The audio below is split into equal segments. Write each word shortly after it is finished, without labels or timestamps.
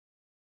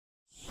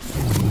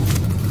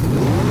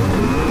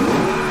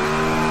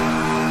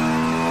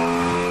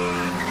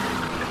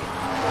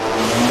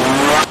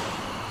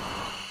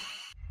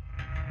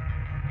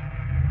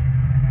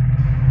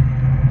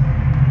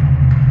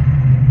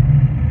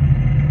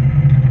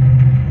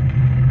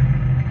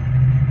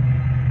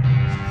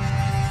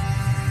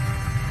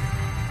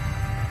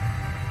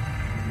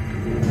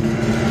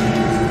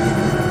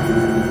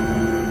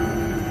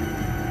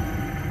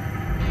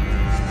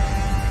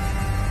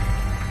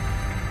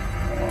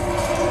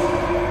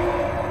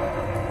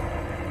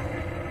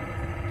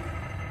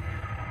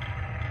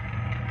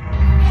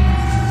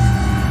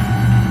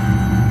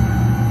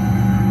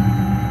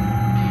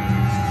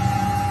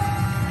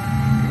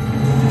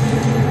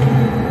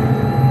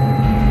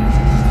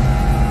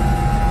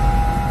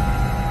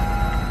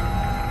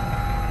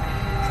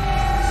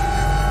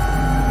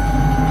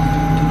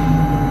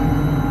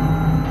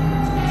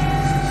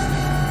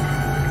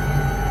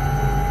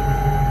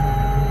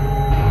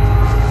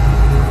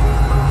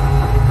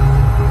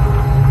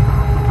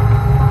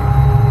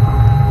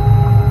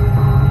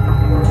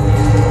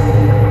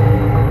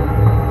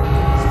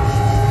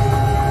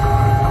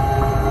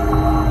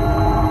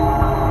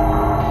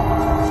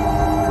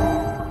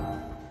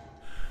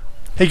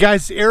Hey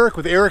guys, it's Eric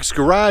with Eric's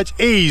Garage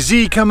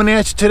AZ coming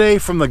at you today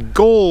from the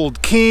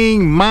Gold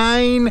King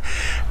Mine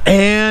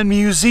and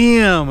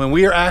Museum, and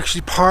we are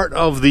actually part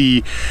of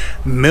the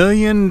 $1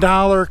 Million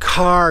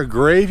Car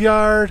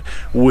Graveyard,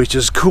 which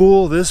is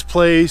cool. This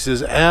place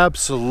is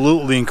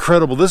absolutely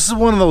incredible. This is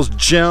one of those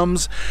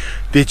gems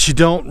that you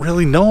don't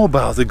really know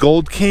about. The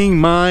Gold King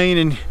Mine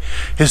and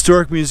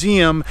Historic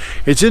Museum.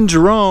 It's in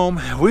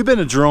Jerome. We've been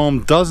to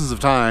Jerome dozens of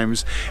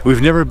times.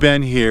 We've never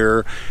been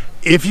here.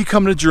 If you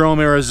come to Jerome,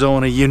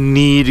 Arizona, you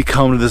need to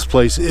come to this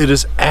place. It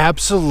is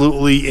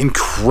absolutely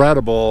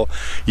incredible.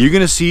 You're going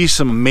to see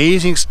some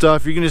amazing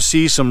stuff. You're going to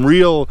see some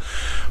real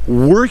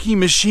working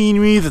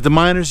machinery that the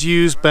miners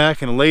used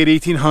back in the late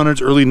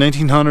 1800s, early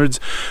 1900s,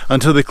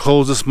 until they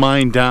closed this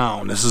mine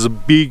down. This is a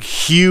big,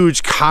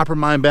 huge copper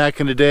mine back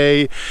in the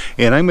day,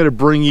 and I'm going to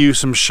bring you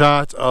some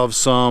shots of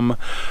some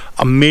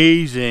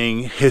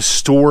amazing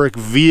historic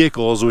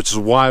vehicles, which is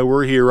why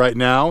we're here right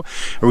now.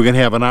 And we're going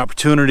to have an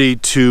opportunity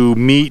to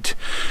meet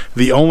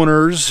the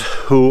owners,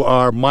 who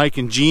are Mike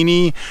and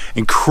Jeannie.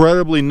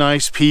 Incredibly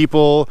nice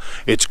people.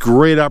 It's a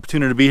great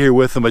opportunity to be here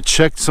with them, but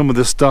check some of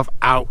this stuff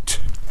out.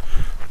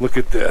 Look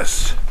at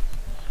this.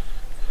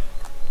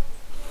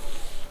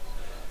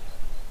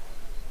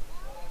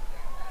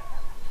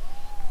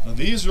 Now,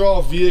 these are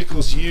all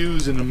vehicles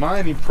used in the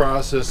mining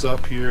process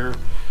up here,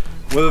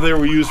 whether they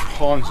were used for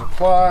hauling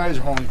supplies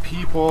or hauling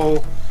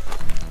people.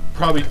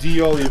 Probably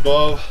D, all the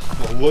above.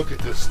 But look at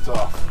this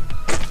stuff.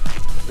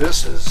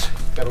 This is,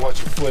 gotta watch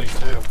your footing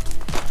too.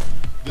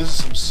 This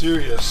is some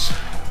serious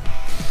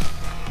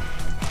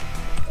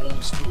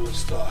old school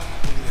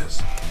stuff. Look at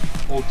this.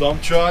 Old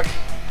dump truck.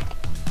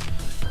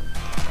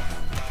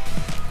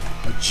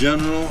 A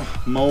General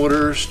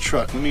Motors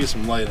truck. Let me get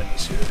some light in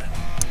this here.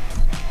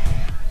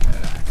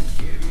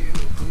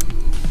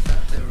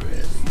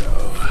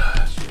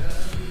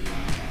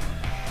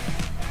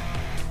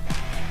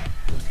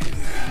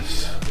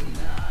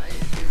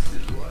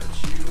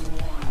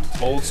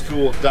 Old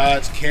school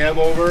Dodge cab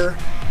over.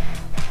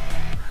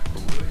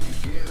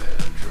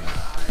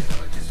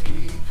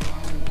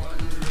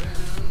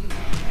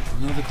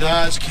 Another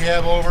Dodge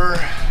cab over.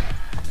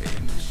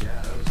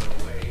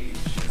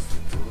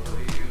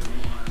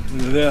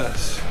 Look at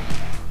this.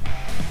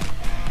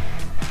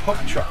 Hook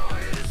truck.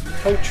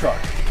 Tow truck.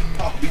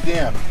 Oh, be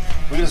damned.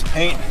 Look at this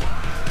paint.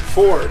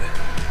 Ford.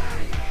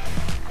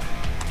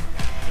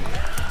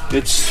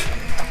 It's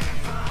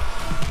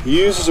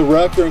used as a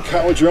wrecker in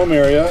Cottonwood Jerome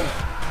area.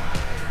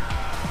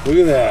 Look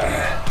at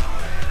that.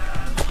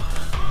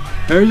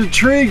 There's a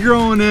tree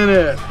growing in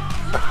it.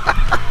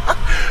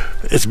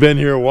 It's been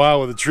here a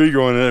while with a tree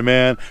growing in it,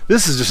 man.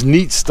 This is just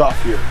neat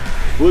stuff here.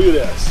 Look at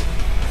this.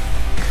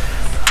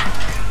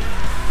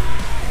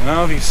 I don't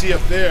know if you can see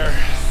up there.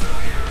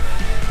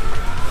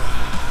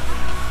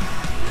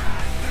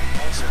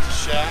 All sorts of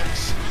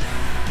shacks.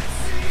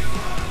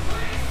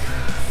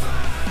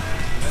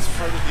 That's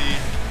part of the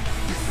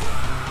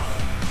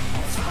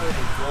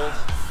Gold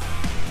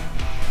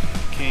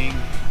King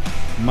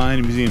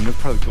Mining Museum. That's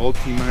probably the Gold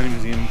King Mining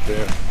Museum up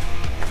there.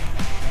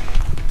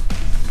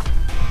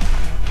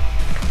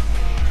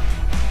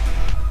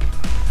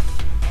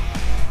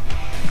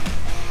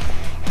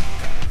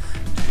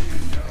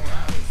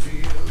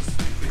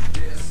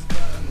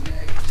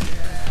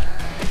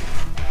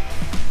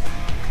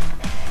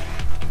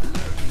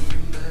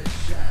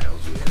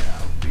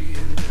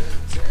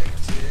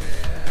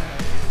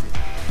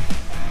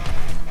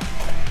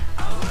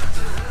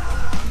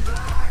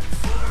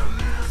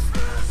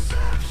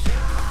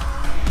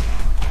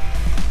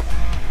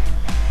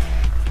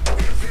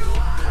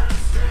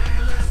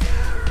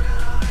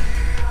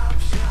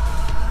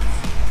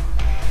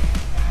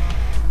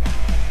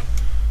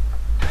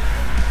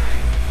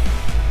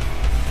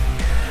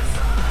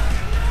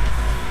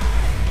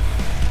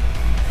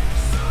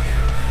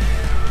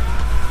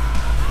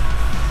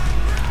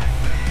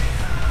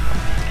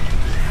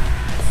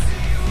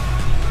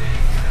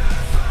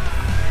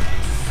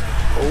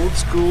 Old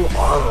school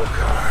auto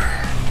car.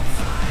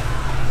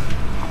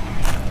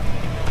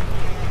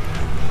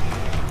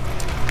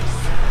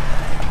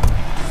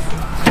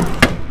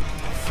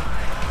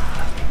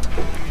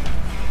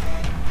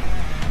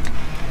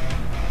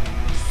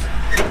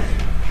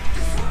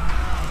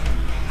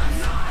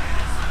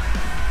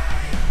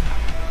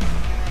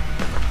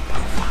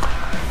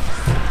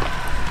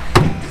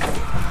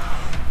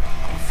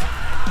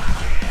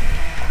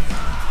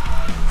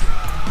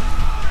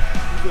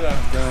 Look at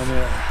that down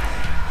there.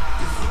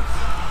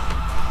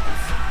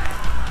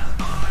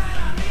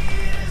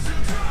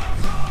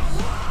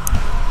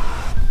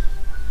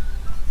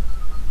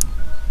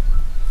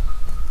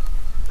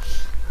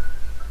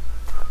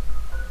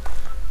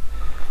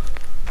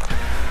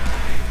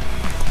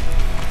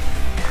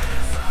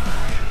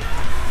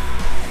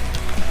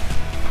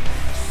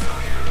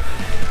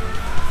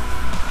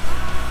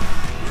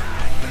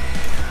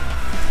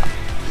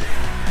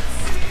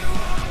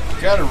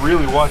 Gotta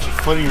really watch your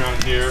footing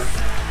around here.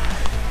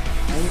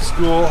 Old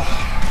school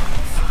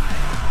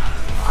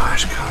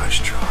Oshkosh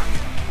truck.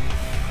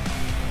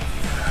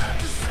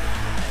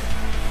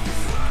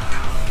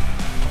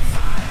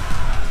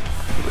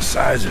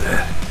 size of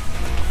it.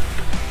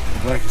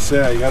 Like I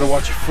said, you gotta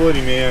watch your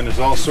footing, man. There's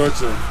all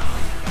sorts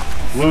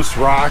of loose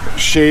rock,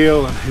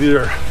 shale, and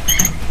either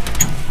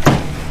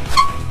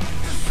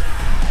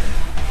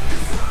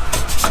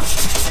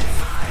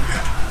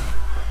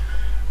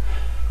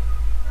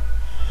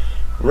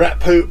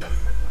rat poop.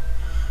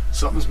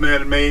 Something's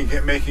mad at me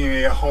making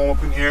a home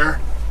up in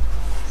here.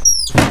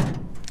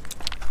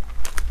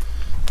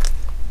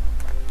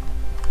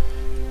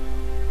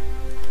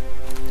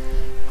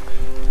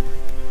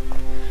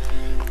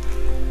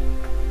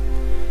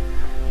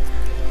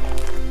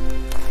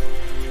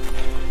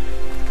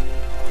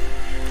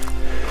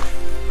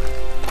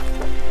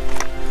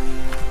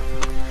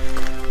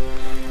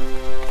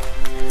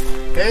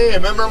 Hey, a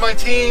member of my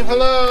team,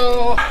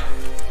 hello!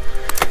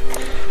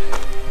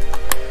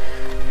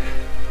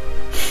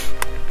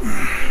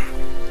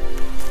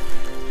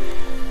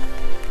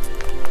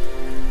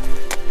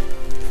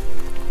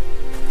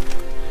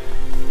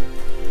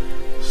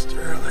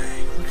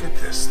 Sterling, look at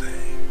this thing.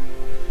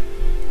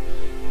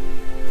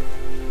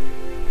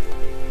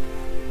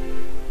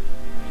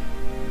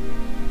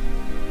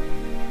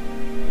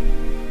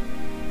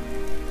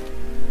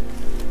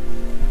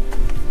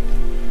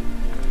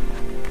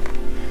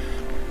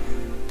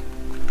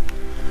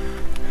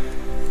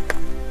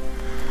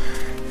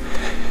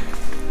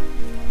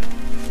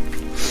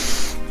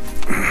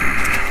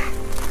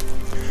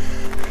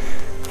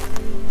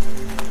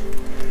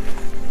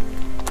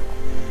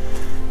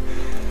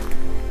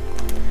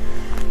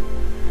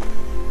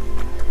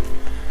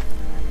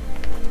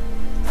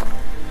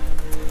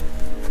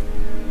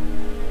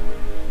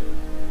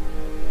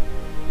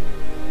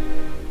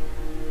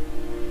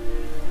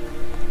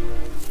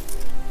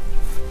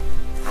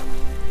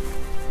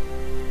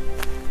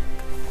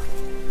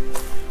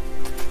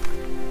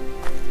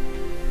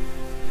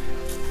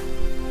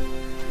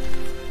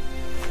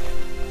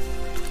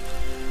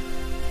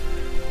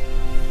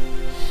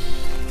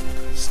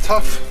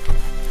 Tough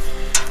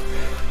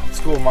old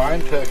school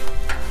mine pick.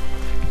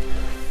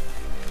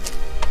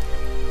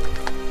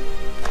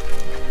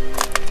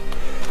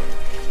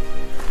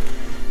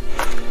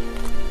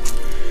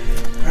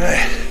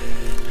 Alright,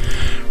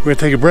 we're gonna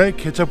take a break,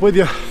 catch up with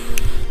you.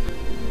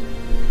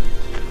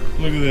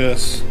 Look at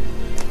this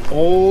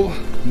old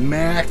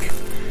Mack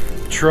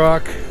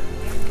truck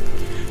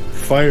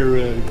fire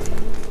rig.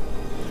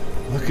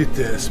 Look at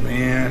this,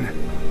 man.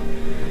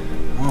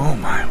 Oh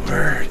my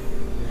word.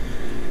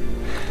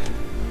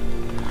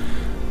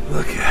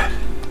 Look at it.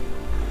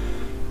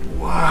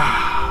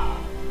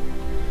 Wow.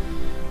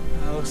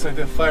 That looks like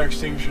that fire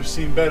extinguisher's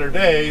seen better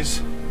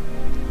days.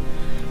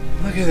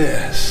 Look at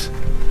this.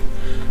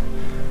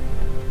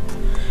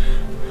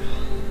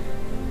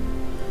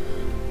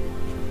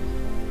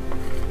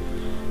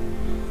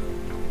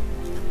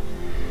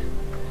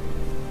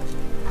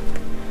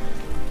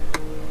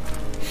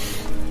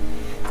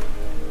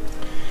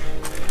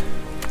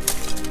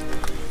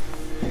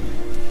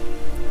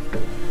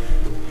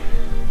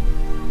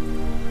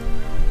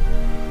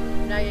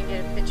 Now you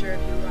get a picture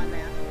of you on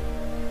that.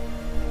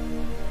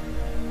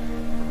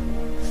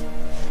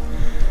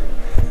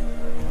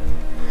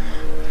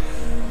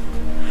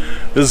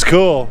 This is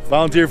cool.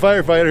 Volunteer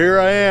firefighter, here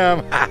I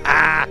am.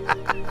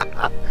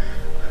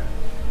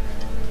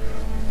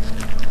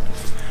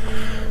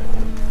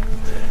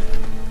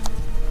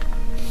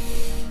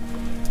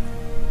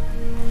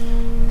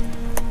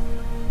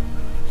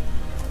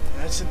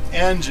 That's an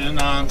engine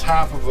on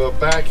top of a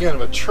back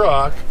end of a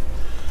truck.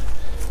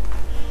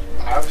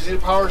 Obviously to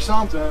power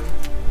something.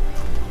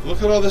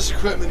 Look at all this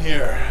equipment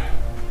here.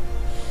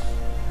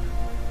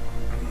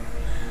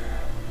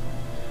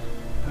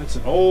 That's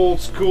an old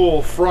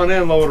school front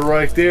end loader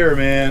right there,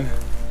 man.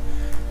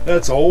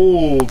 That's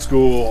old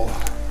school.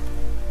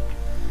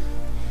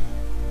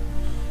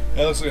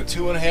 That looks like a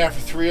 2.5 or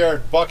 3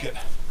 yard bucket.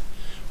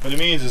 What it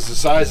means is the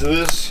size of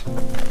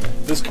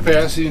this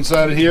capacity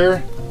inside of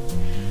here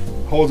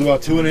holds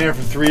about 2.5 or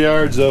 3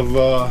 yards of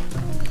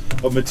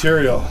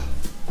material.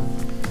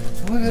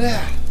 Look at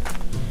that.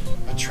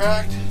 A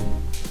tracked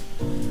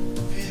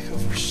vehicle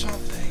for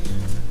something.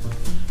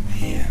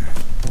 Man.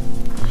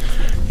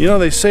 You know,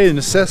 they say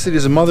necessity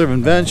is the mother of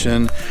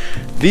invention.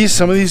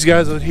 Some of these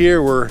guys out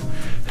here were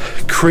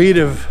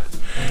creative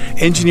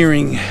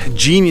engineering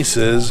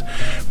geniuses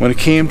when it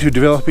came to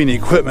developing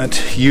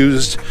equipment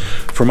used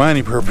for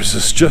mining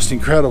purposes. Just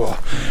incredible.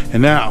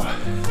 And now,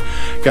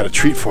 got a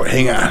treat for it.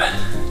 Hang on.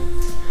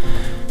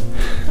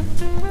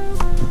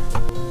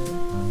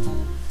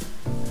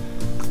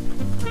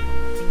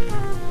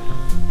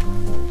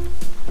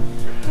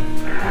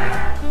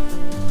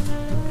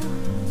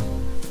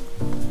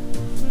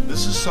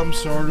 Some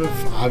sort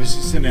of, obviously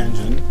it's an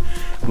engine.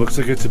 Looks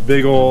like it's a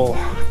big old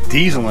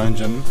diesel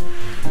engine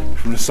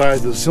from the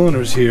size of the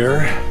cylinders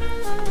here.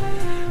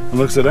 It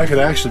looks like that could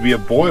actually be a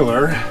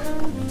boiler,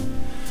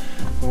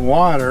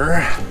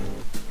 water,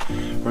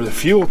 or the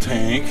fuel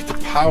tank to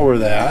power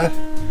that.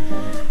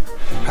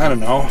 I don't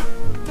know.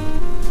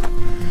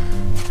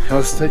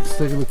 Let's take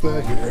a look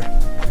back here.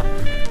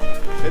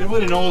 If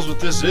anybody knows what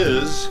this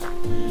is,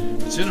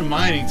 it's in a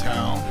mining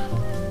town.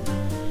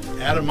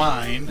 at a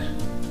mine.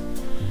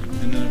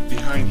 And then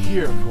behind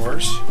here, of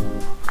course,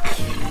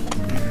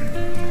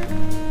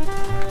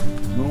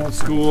 an old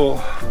school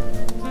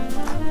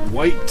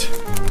white.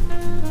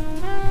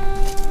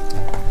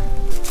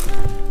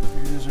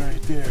 It is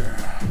right there.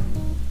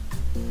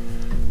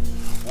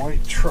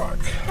 White truck.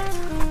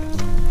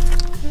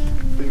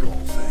 Big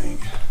old thing.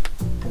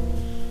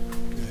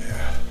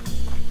 Yeah.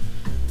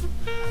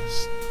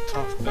 It's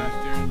tough back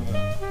there into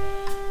the,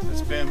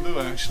 that's bamboo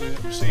actually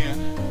that we're seeing.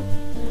 And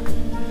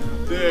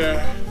up there,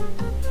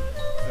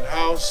 that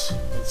house,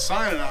 the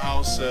sign in the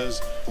house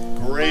says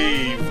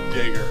grave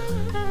digger.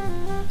 Now,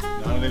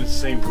 I don't think it's the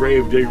same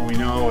grave digger we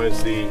know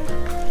as the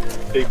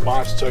big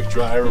box truck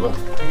driver, but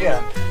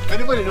again, if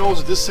anybody knows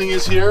what this thing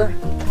is here,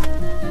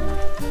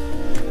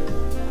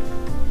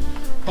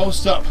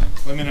 post up,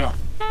 let me know.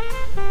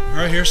 All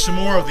right, here's some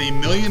more of the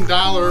 $1 million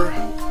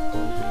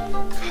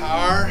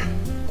car,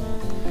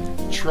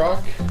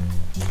 truck,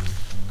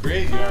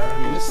 graveyard. I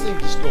mean, this thing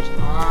just goes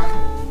on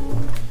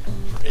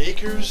for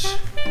acres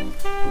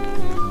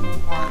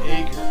on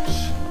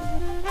acres.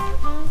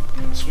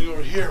 Swing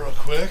over here real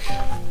quick.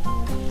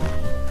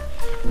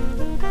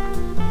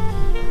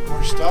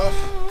 More stuff.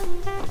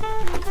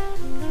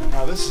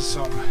 Now this is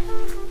some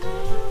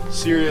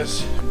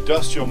serious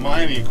industrial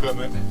mining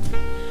equipment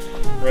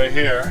right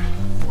here.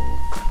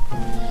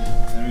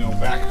 And we go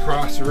back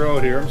across the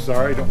road here. I'm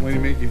sorry, don't want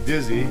to make you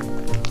dizzy.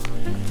 Look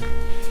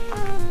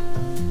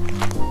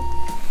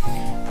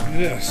at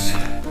this.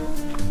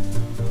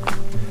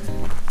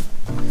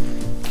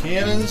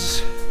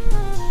 Cannons,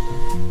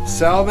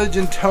 salvage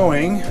and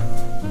towing.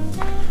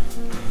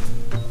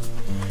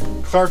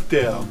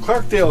 Clarkdale.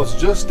 Clarkdale is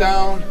just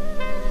down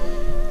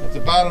at the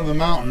bottom of the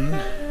mountain,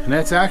 and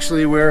that's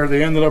actually where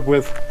they ended up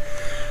with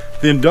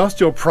the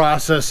industrial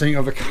processing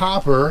of the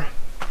copper.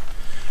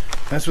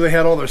 That's where they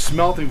had all their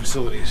smelting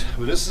facilities.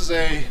 But this is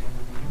a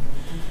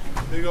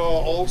big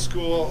old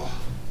school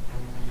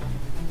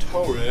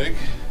tow rig,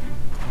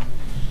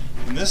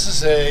 and this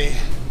is a,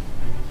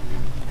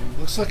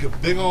 looks like a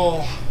big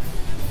old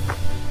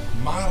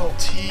Model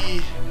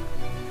T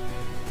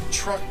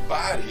truck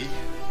body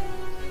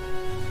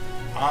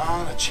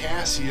on a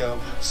chassis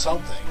of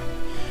something,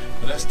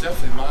 but that's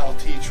definitely Model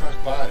T truck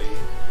body.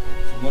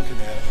 If I'm looking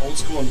at it, old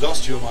school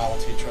industrial Model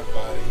T truck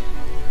body.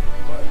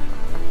 But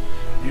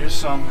here's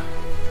some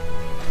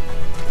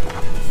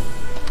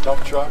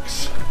dump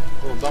trucks,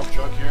 little dump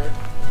truck here.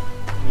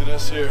 Look at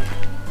this here.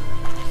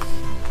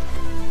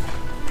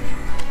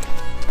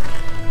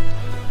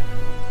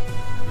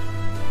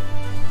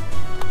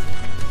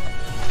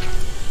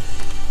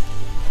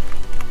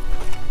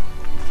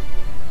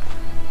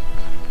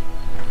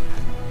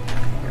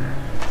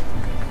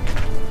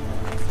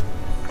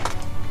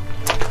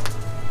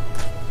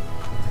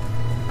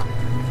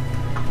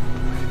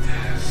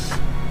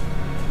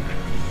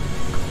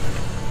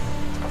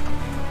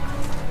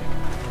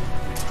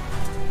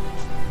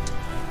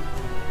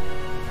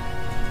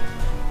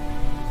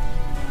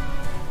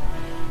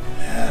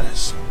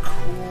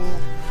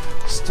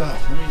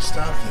 Let me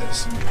stop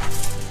this.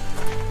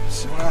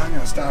 So I'm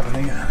gonna stop it.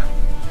 Hang on.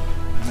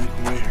 Make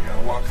the way. I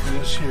gotta walk through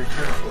this here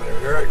carefully,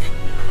 Eric.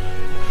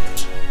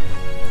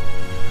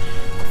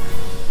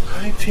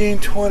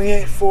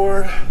 1928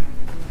 Ford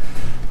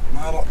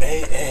Model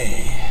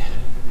AA.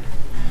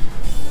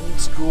 Old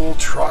school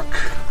truck.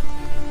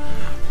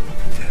 Look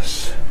at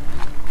this.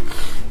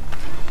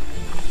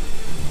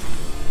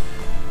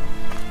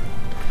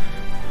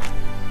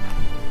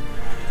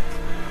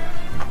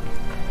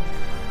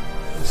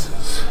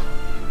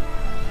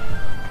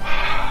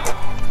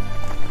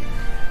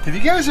 Have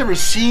you guys ever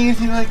seen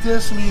anything like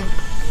this? I mean,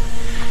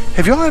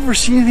 have y'all ever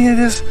seen anything like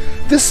this?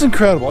 This is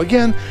incredible.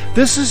 Again,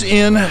 this is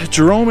in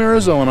Jerome,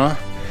 Arizona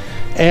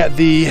at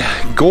the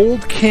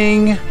Gold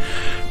King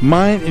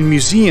Mine and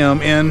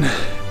Museum, and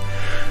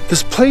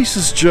this place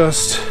is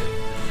just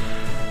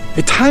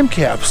a time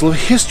capsule of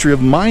history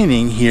of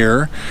mining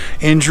here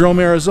in Jerome,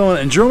 Arizona.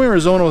 And Jerome,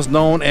 Arizona was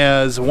known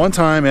as one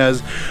time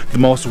as the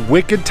most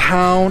wicked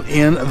town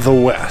in the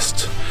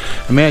West.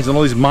 Imagine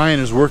all these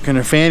miners working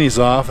their fannies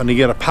off, and they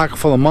get a pocket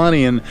full of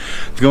money and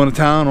they go into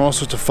town, all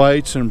sorts of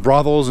fights and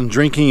brothels and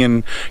drinking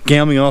and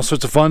gambling and all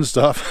sorts of fun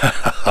stuff.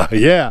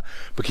 Yeah,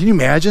 but can you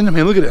imagine? I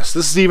mean, look at this.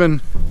 This is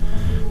even,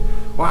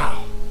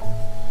 wow.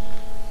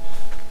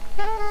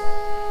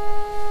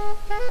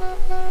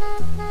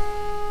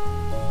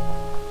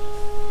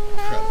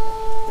 Incredible.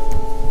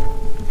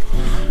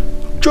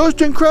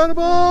 Just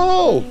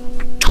incredible!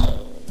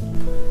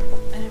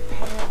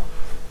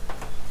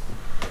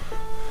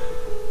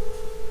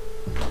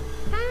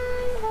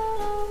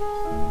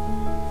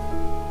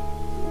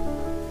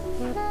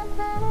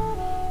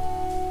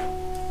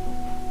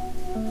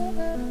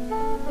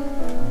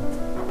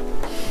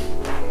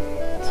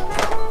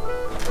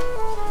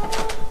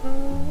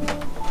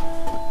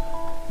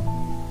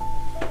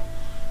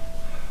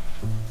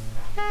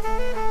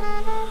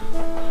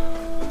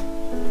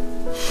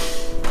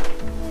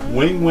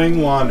 Wing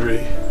Wing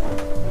Laundry.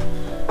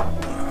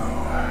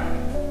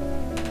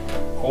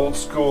 Old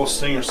school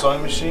Singer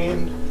sewing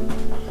machine.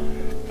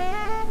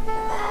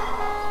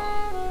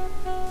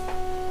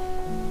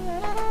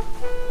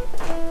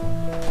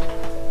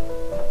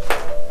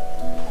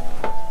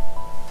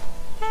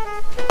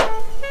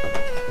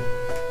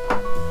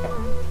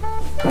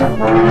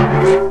 Let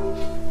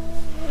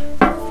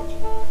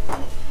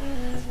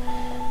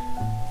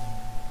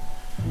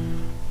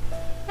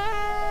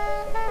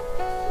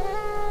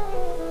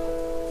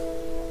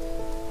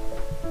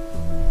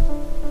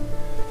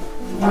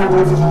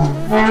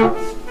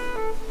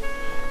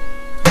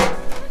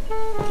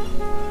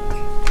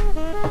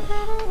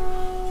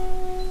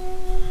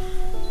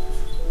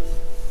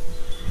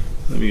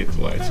me get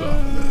the lights off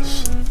of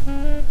this.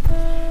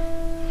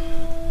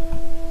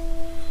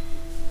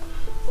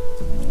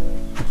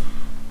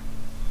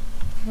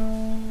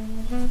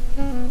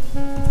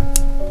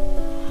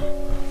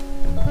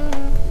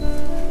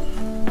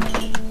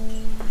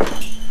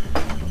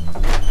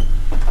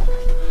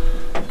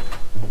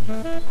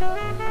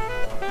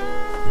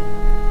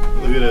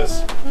 Look at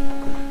this.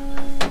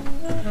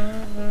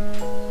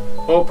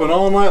 Open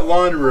all night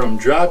laundry room.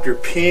 Drop your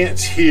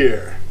pants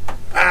here.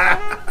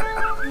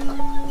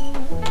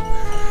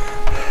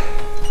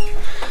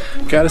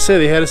 Gotta say,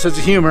 they had a sense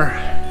of humor.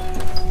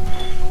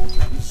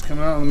 Just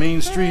coming out on the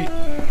main street.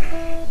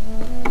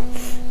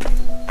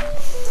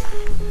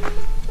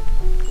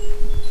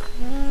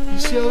 You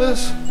see all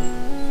this?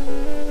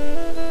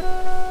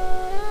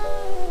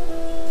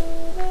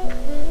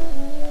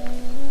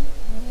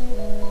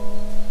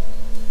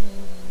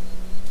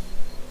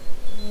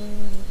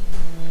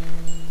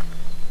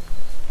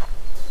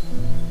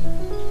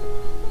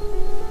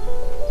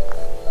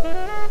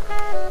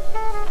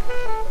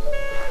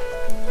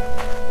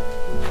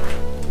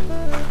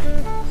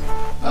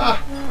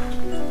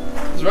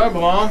 That's right,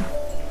 Mom.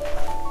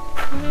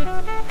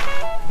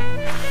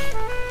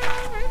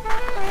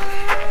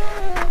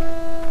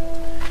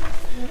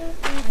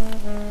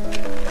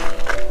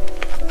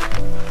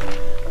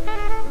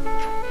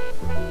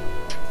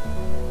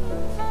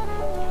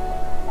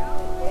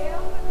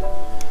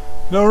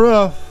 No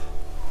rough.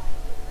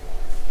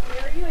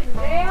 Are you in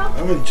jail?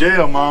 I'm in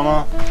jail,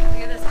 Mama. Look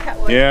at this pet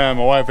wood. Yeah,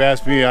 my wife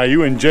asked me, "Are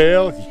you in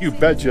jail?" You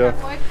betcha.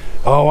 Pet wood?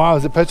 Oh wow,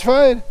 is it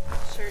petrified?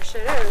 Sure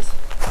shit is.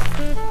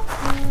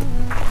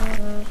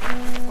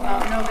 Well, I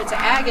don't know if it's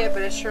agate,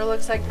 but it sure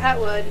looks like pet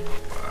wood.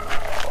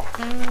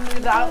 Look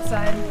at the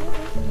outside.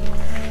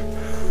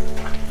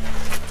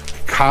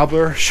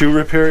 Cobbler shoe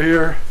repair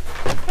here.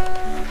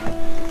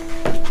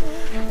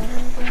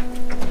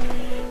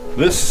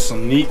 This is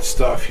some neat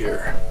stuff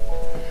here.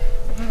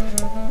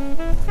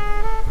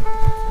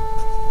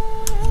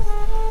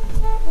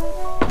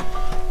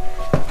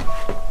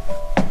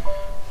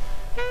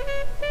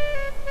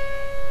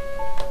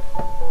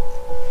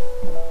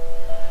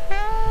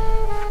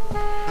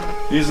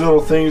 These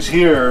little things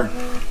here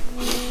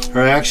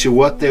are actually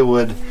what they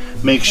would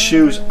make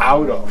shoes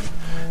out of.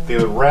 They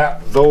would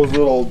wrap those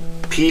little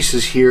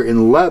pieces here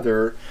in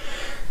leather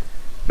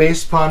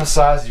based upon the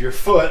size of your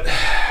foot.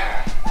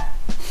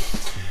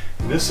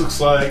 And this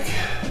looks like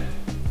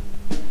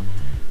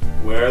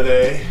where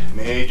they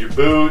made your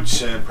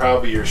boots and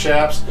probably your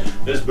chaps.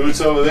 There's boots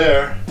over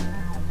there.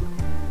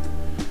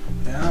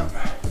 Yeah.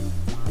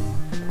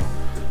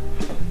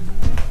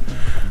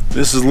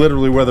 This is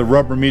literally where the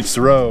rubber meets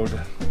the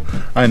road.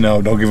 I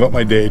know, don't give up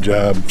my day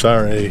job,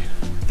 sorry.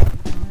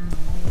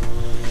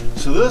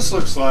 So this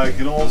looks like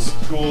an old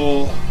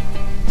school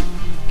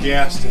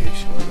gas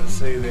station, what does it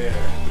say there?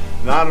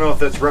 Now I don't know if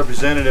that's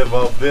representative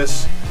of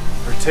this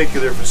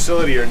particular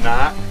facility or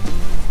not,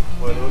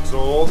 but it looks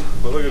old.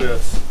 But look at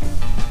this.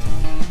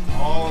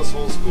 All this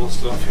old school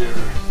stuff here.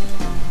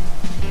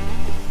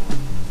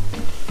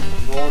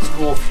 Old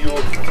school fuel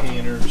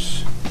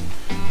containers,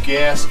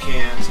 gas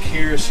cans,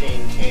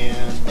 kerosene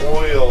cans,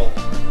 oil,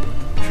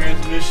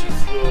 transmission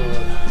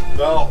fluid,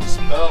 belts.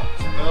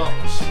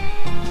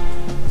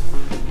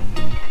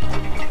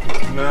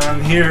 And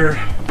on here,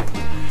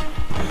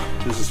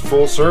 this is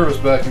full service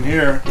back in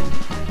here.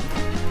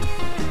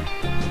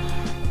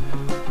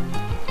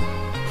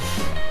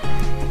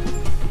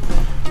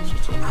 So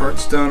some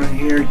parts down in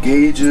here,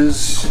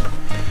 gauges,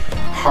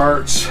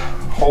 hearts,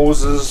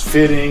 hoses,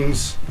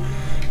 fittings,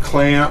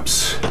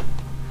 clamps.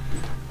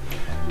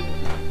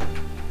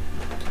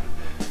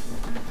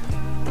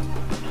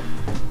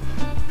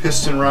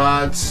 Piston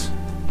rods,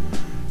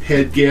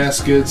 head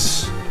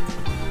gaskets,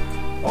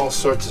 all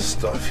sorts of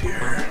stuff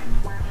here.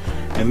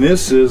 And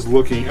this is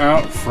looking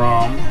out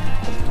from,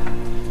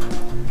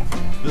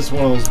 this is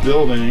one of those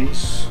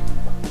buildings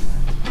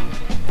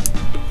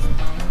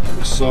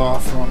we saw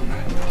from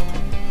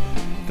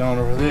down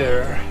over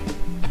there,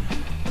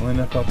 line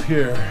up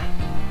here.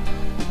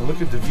 Now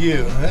look at the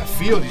view. That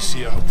field you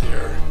see out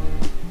there,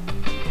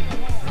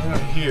 right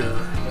out here,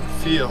 that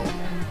field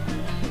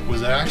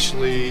was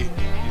actually,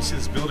 you see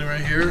this building right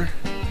here?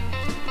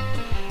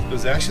 It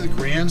was actually the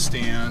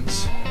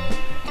grandstands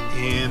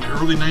in the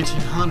early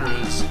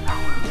 1900s.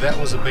 That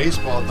was a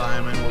baseball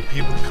diamond where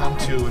people would come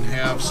to and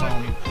have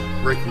some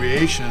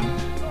recreation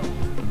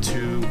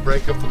to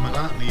break up the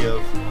monotony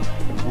of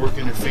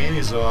working their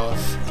fannies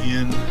off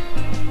in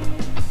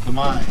the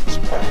mines.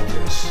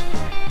 Practice.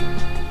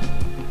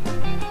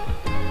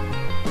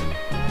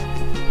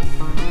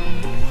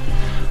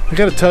 I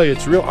gotta tell you,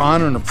 it's a real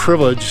honor and a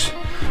privilege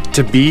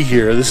to be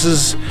here. This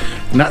is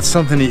not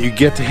something that you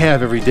get to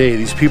have every day.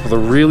 These people are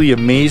really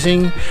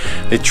amazing.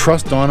 They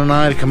trust Dawn and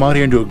I to come out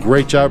here and do a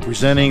great job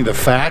presenting the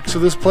facts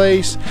of this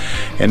place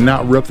and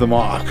not rip them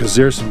off, because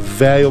there's some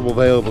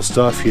valuable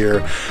stuff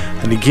here.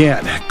 And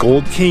again,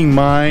 Gold King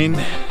Mine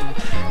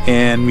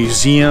and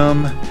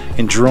Museum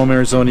in Jerome,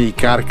 Arizona. You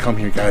gotta come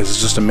here, guys.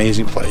 It's just an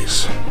amazing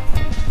place.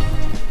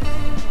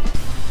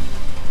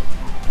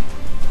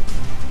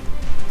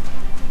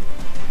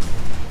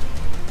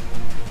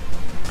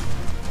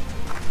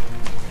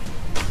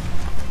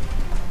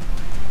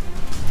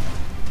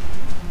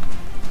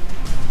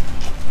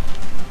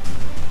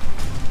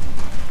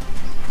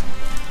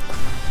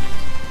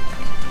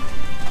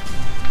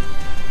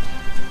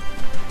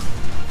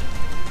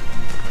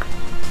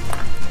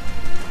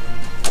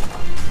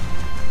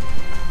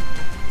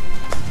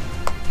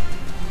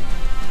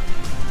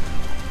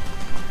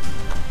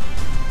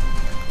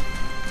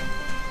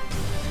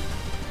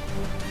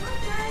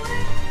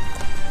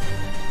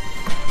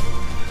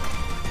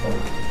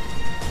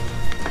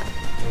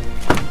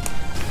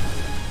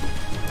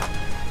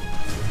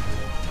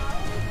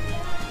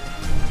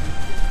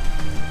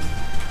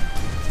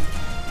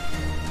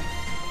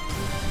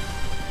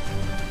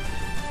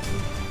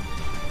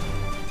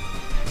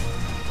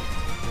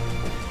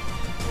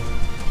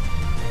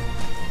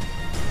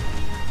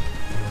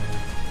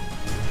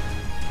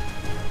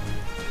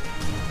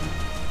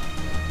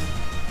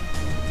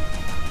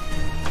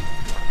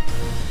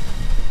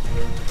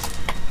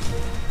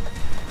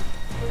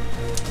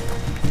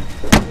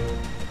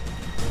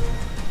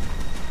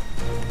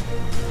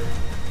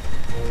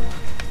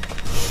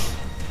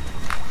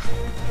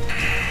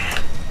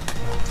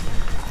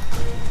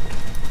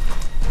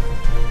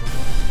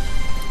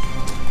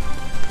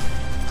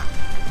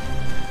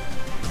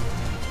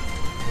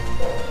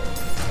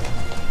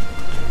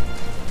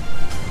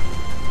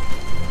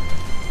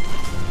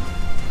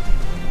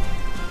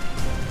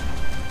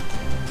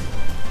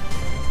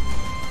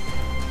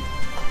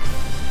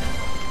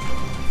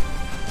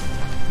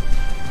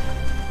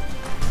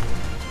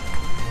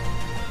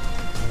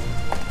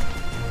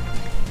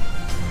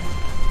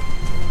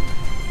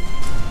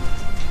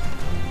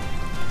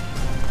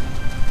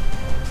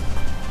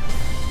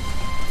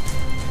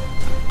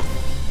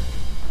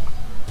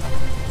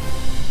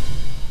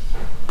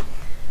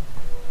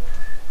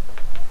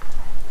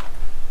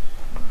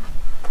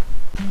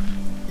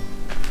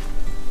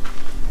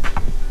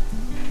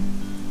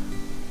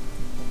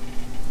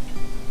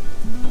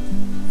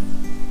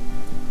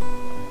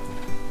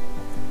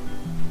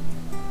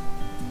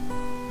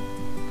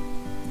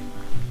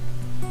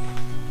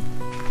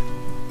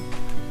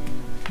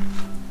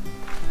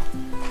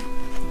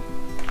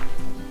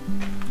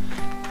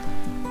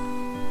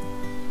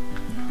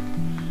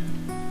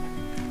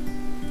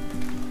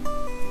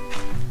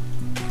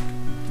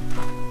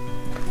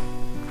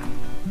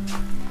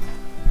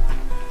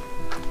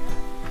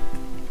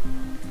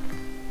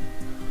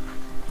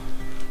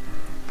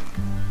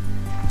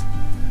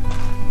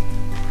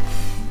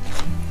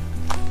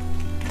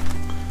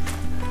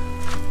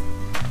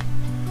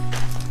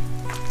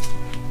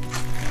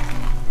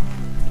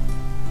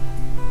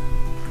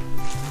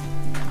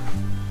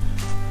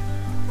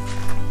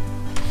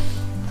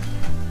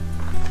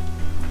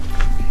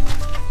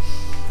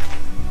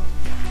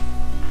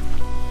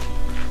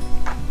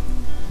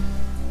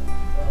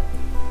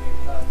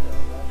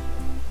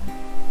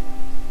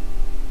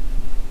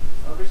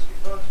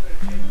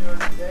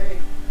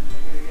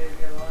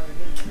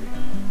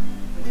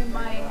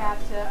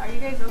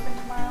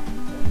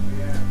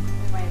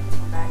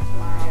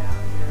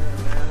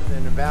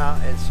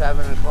 At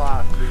 7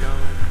 o'clock.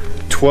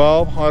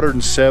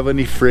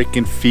 1,270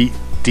 freaking feet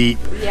deep.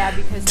 Yeah,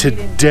 because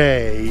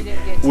today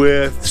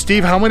with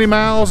Steve. How many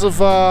miles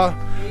of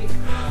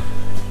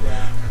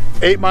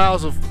 8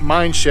 miles of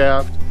mine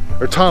shaft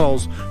or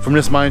tunnels from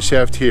this mine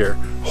shaft here?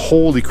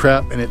 Holy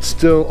crap! And it's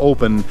still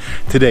open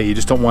today. You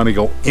just don't want to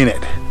go in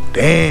it.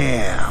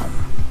 Damn.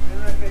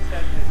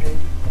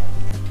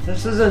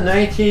 This is a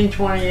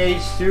 1928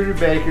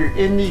 Studebaker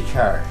Indy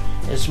car.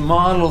 It's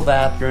modeled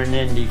after an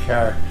Indy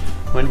car.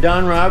 When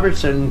Don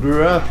Robertson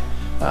grew up,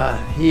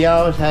 he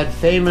always had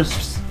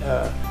famous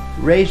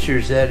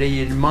racers that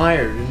he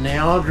admired, and they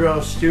all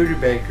drove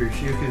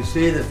Studebakers. You can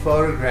see the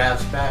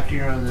photographs back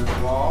here on this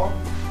wall.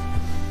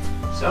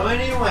 So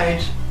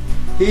anyways,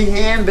 he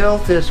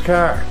hand-built this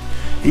car.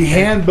 He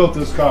hand-built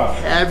this car.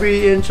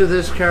 Every inch of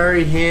this car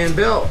he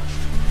hand-built.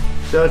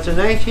 So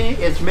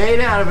it's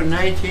made out of a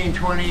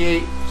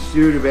 1928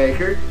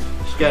 Studebaker.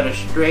 It's got a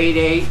straight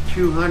 8,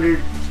 200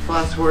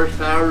 plus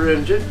horsepower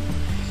engine.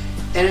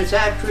 And it's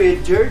actually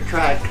a dirt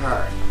track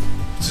car.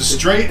 It's a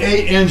straight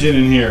 8 engine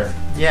in here.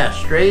 Yeah,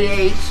 straight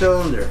 8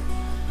 cylinder.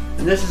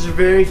 And this is a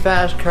very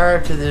fast car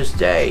to this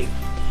day.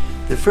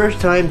 The first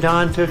time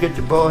Don took it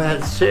to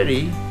Bullhead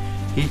City,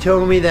 he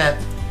told me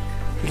that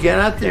he got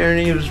up there and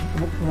he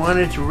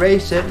wanted to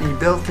race it, and he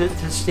built it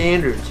to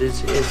standards.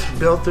 It's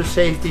built to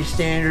safety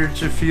standards,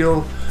 the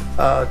fuel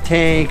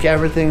tank,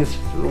 everything's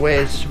the way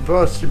it's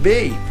supposed to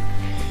be.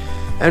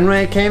 And when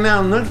I came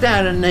out and looked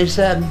at it, and they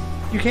said,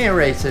 "You can't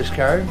race this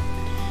car."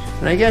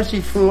 And I guess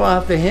he flew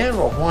off the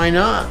handle. Why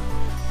not?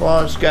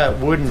 Well, it's got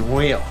wooden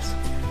wheels.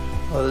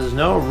 Well, there's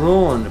no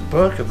rule in the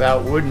book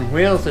about wooden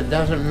wheels that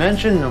doesn't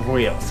mention the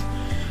wheels.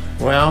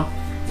 Well,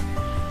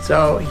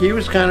 so he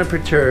was kind of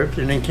perturbed,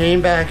 and he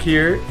came back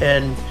here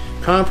and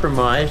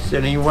compromised,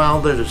 and he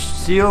welded a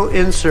steel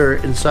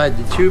insert inside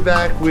the two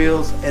back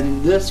wheels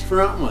and this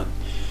front one.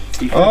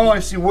 Oh, I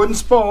see wooden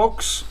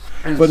spokes,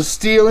 but a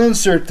steel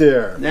insert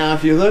there. Now,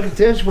 if you look at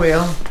this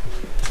wheel,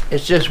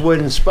 it's just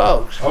wooden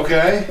spokes.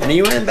 Okay. And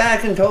he went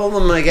back and told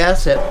them, I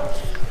guess, that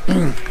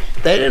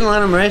they didn't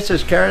let him race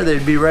this car,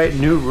 they'd be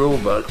writing new rule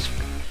books.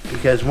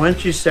 Because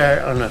once you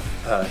start on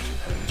a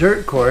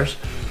dirt course,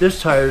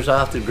 this tire's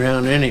off the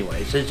ground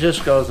anyways. It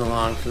just goes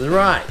along for the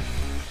ride.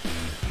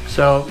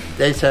 So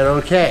they said,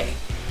 okay.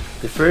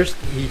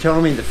 He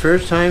told me the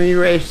first time he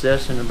raced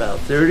this in about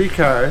 30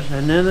 cars,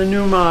 and then the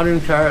new modern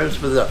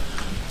cars with the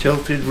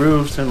tilted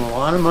roofs and a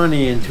lot of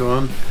money into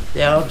them,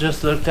 they all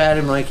just looked at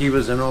him like he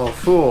was an old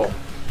fool.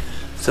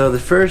 So the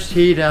first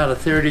heat out of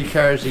 30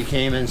 cars, he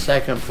came in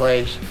second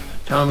place.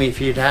 Told me if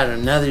he'd had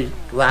another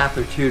lap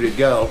or two to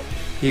go,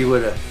 he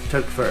would have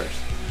took first.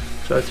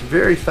 So it's a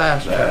very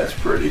fast car. That's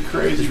pretty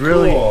crazy. It's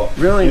really, cool.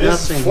 really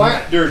This nothing. is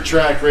flat dirt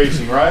track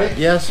racing, right?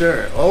 Yes,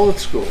 sir. Old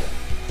school.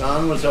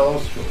 Don was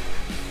old school.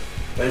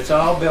 But it's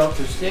all built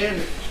to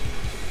standards.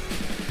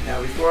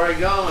 Now, before I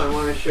go, I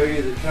want to show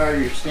you the car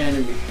you're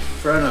standing in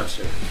front of,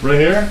 sir. Right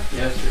here?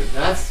 Yes, sir.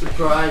 That's the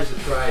prize of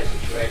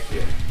prizes right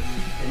here.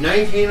 In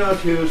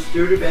 1902,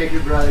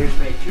 Studebakers brothers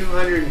made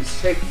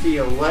 260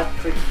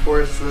 electric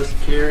horseless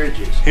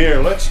carriages.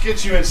 Here, let's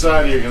get you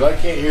inside here because I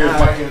can't hear if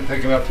I can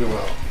pick it up too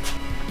well.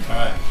 All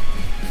right.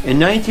 In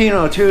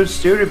 1902,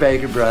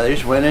 Studebakers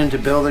brothers went into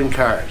building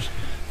cars.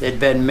 They'd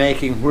been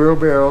making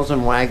wheelbarrows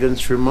and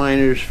wagons for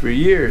miners for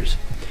years.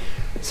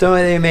 So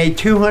they made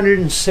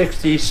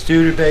 260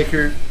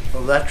 Studebaker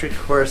electric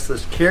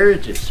horseless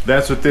carriages.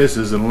 That's what this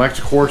is, an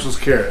electric horseless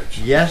carriage.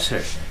 Yes, sir.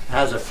 It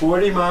has a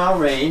 40-mile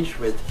range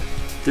with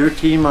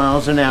 13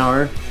 miles an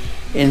hour.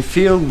 In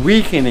field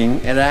weakening,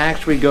 it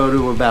actually go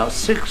to about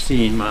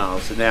 16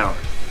 miles an hour.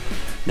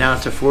 Now,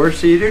 it's a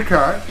 4-seater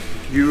car.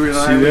 You and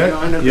I are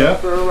going to go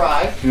for a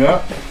ride.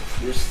 Yep.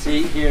 This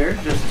seat here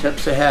just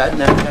tips ahead,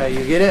 and that's how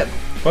you get in.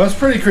 Well, that's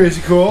pretty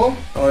crazy cool.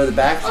 Or the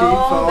back seat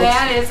folds. Oh,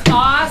 that is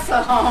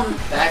awesome.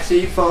 Back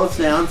seat folds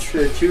down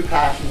to a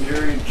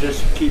 2-passenger and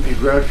just keep your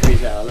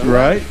groceries out of them.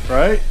 Right,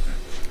 right.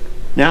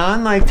 Now,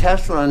 unlike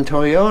Tesla and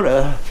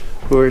Toyota,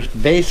 who are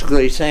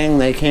basically saying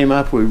they came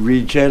up with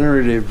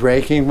regenerative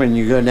braking when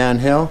you go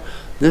downhill,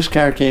 this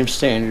car came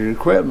standard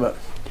equipment.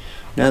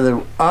 Now,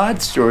 the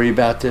odd story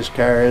about this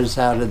car is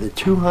out of the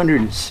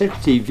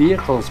 260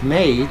 vehicles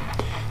made,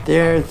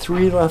 there are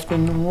 3 left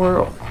in the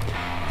world.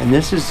 And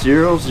this is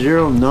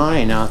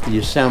 009 out the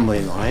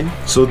assembly line.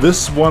 So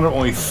this is one of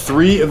only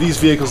 3 of these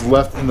vehicles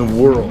left in the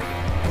world.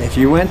 If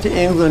you went to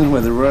England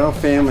where the royal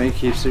family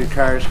keeps their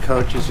cars,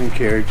 coaches, and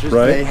carriages,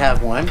 they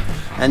have one.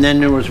 And then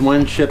there was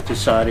one shipped to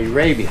Saudi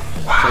Arabia.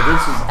 Wow. So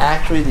this is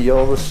actually the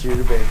oldest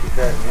Studebaker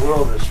car in the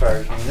world as far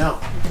as we know.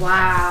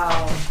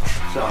 Wow.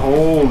 So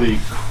holy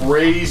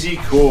crazy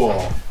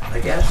cool. I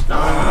guess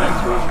Don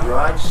went to a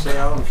garage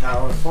sale in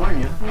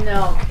California.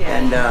 No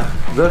kidding.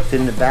 And looked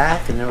in the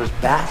back, and there was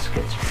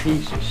baskets,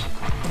 pieces,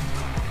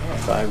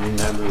 if I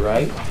remember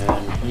right.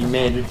 And he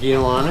made a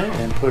deal on it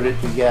and put it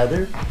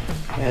together,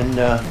 and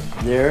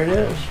there it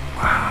is.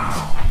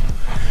 Wow.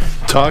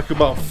 Talk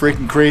about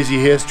freaking crazy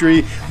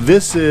history.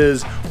 This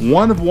is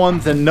one of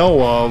ones to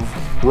know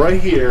of right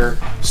here.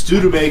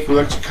 Studebaker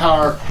electric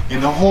car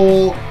in the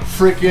whole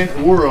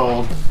freaking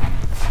world.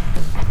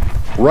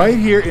 Right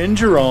here in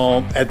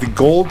Jerome at the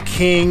Gold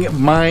King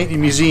Mine and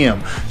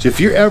Museum. So if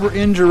you're ever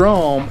in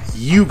Jerome,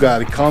 you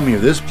gotta come here.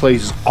 This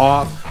place is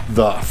off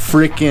the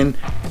freaking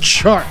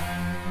chart.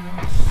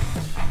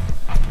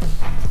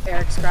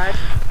 Eric Scribe.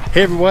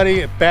 Hey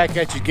everybody, back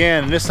at you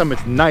again, and this time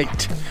it's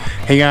night.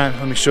 Hang on,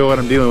 let me show what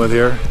I'm dealing with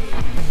here.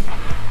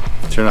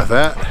 Turn off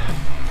that.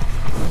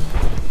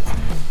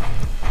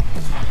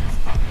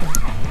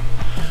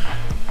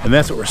 And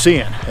that's what we're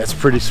seeing. That's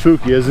pretty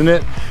spooky, isn't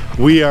it?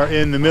 We are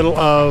in the middle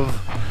of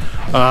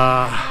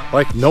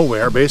like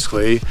nowhere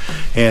basically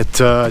at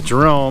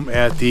Jerome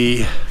at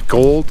the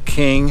Gold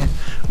King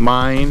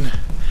Mine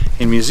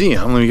and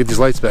Museum. Let me get these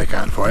lights back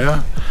on for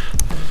you.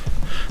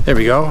 There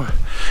we go.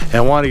 And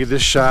I want to get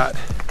this shot.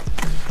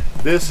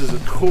 This is a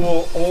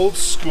cool old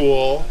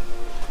school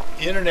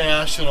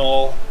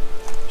international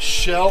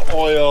Shell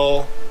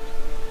oil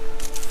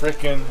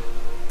frickin'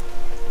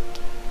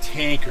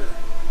 tanker.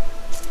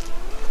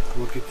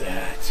 Look at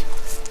that.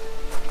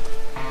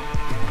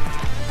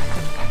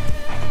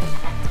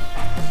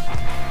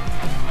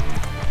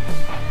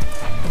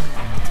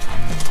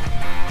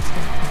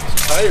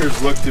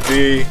 Tires look to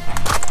be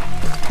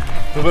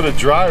a little bit of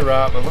dry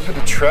rot, but look at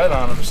the tread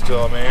on them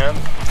still, man.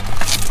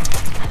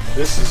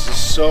 This is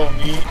just so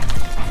neat.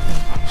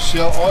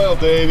 Shell oil,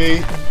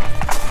 baby.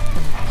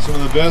 Some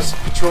of the best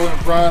petroleum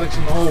products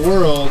in the whole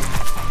world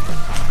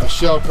are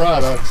Shell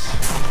products.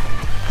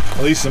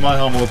 At least in my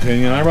humble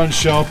opinion. I run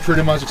Shell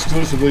pretty much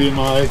exclusively in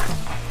my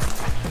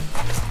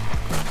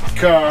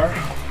car.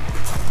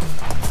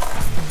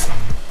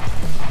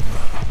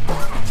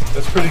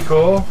 That's pretty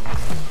cool.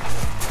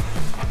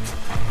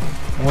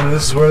 I wonder if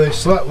this is where they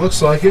slept.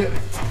 Looks like it.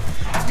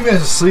 You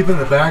guys sleep in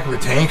the back of a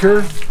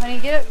tanker? How do you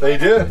get it? They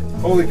did.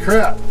 Holy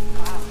crap.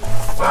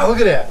 Wow,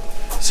 look at that.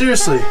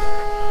 Seriously.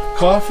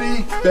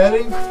 Coffee,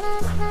 bedding.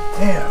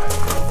 Damn.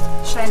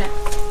 Shine it.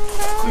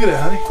 Look at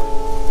that, honey.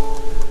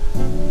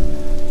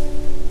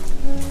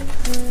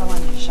 I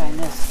wanted you to shine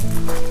this.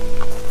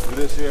 Look at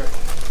this here.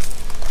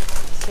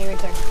 Stay right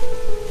there.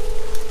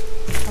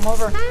 Come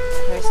over.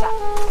 There, stop.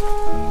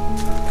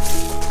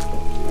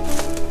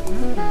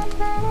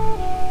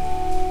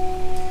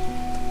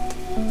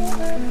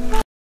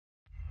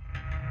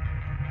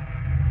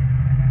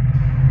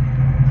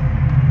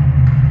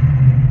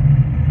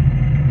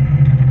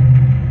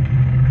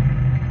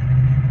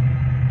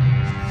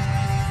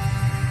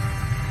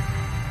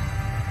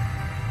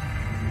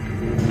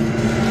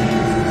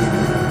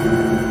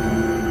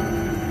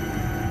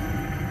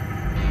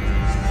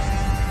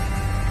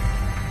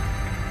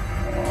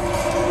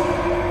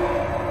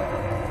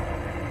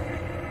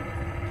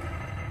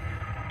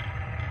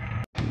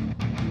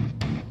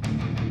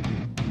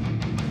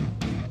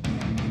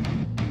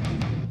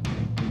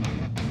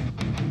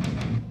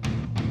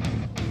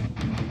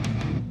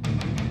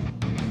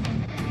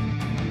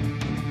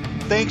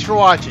 Thanks for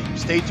watching.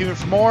 Stay tuned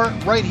for more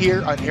right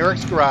here on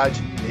Eric's Garage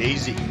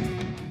AZ.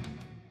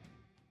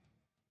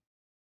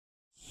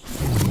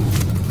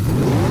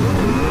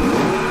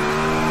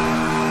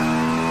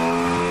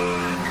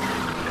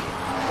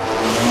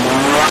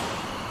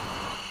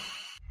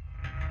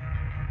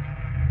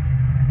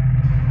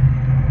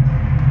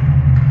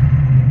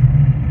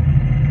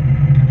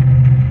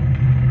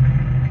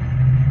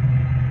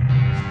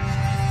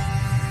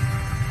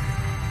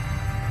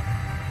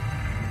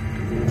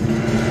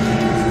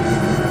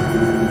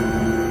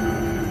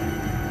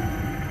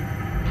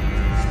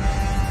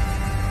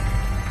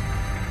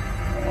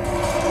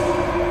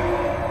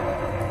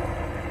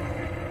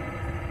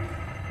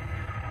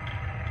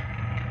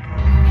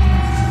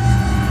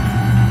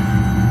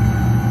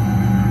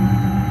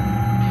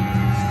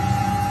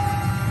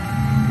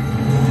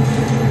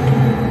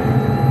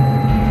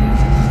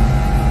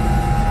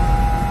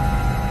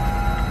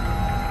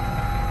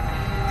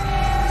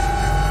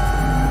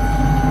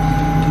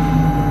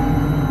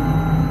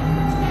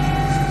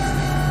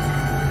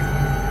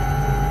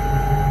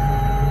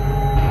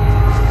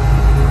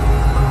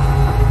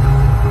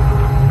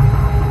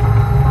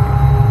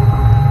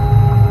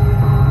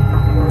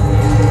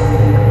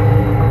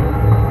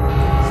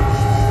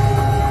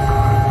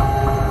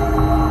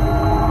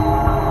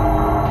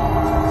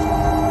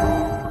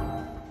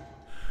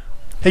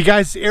 Hey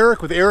guys, it's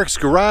Eric with Eric's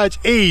Garage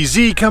AZ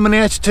coming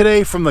at you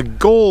today from the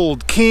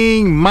Gold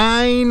King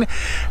Mine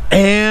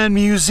and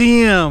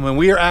Museum, and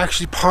we are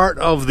actually part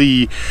of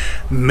the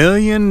 $1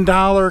 million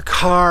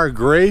car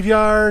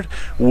graveyard,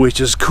 which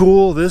is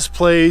cool. This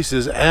place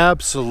is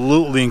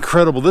absolutely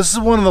incredible. This is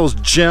one of those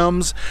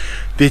gems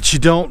that you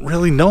don't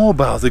really know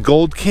about. The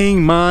Gold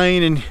King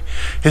Mine and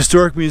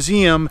Historic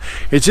Museum.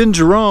 It's in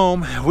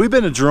Jerome. We've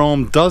been to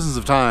Jerome dozens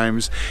of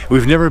times.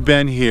 We've never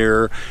been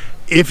here.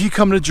 If you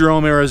come to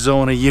Jerome,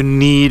 Arizona, you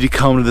need to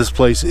come to this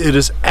place. It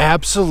is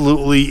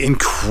absolutely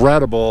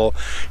incredible.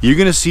 You're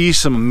going to see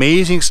some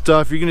amazing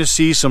stuff. You're going to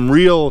see some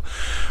real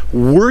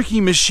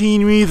working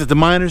machinery that the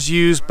miners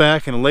used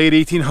back in the late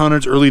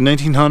 1800s, early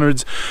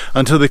 1900s,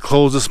 until they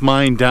closed this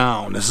mine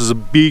down. This is a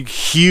big,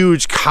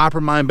 huge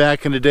copper mine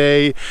back in the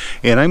day,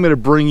 and I'm going to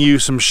bring you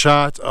some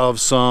shots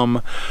of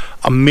some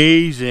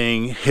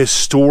amazing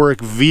historic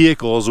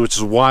vehicles, which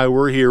is why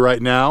we're here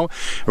right now.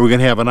 And we're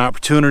going to have an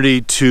opportunity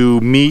to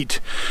meet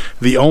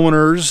the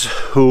owners,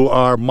 who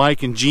are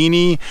Mike and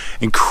Jeannie.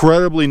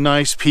 Incredibly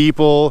nice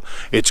people.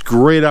 It's a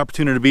great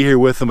opportunity to be here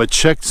with them. But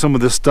check some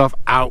of this stuff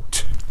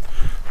out.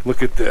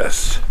 Look at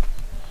this.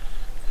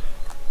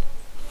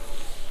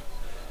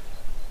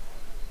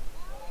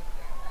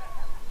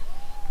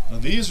 Now,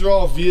 these are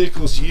all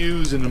vehicles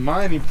used in the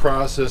mining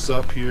process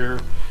up here,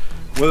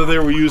 whether they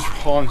were used for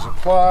hauling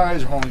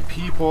supplies or hauling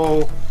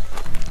people.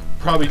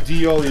 Probably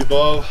D, all the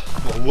above.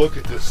 But look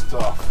at this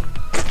stuff.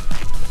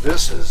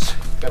 This is,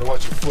 gotta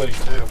watch your footing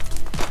too.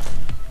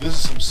 This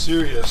is some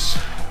serious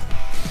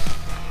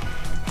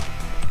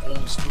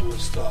old school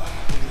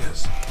stuff. Look at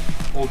this.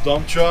 Old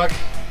dump truck.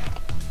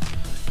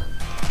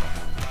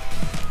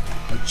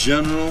 A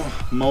General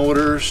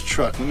Motors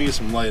truck. Let me get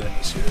some light in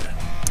this here.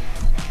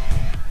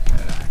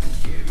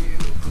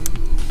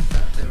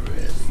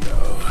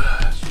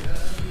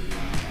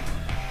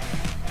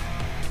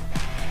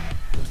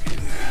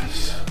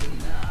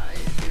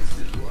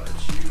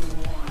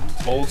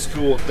 Old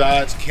school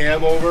Dodge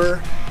cab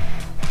over.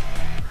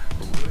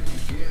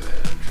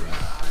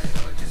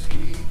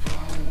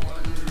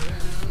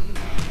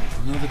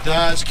 Another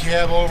Dodge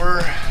cab over.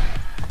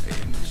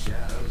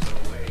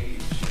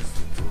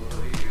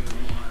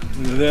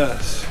 Look at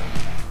this.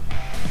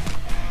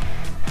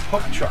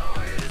 Hook truck.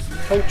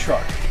 Tow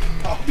truck.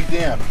 I'll be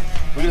damned.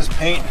 Look at this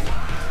paint.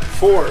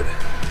 Ford.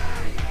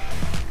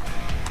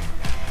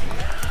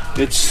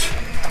 It's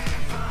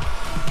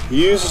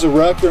used as a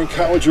wrecker in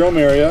Cottonwood Jerome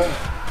area.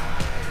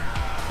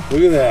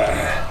 Look at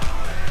that.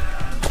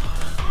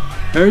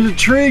 There's a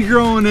tree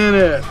growing in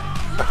it.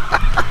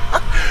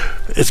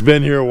 It's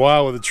been here a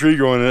while with a tree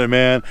growing in it,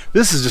 man.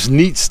 This is just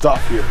neat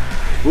stuff here.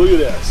 Look at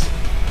this.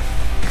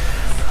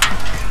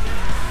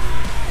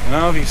 I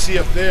don't know if you can see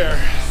up there.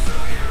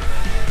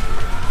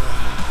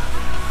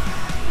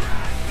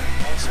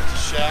 All sorts of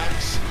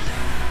shacks.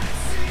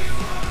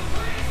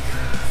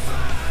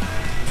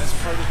 That's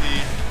part of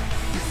the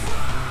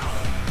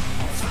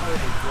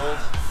Gold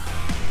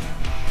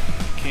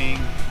King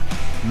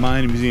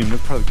Mining Museum.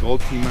 That's part of the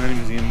Gold King Mining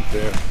Museum up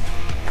there.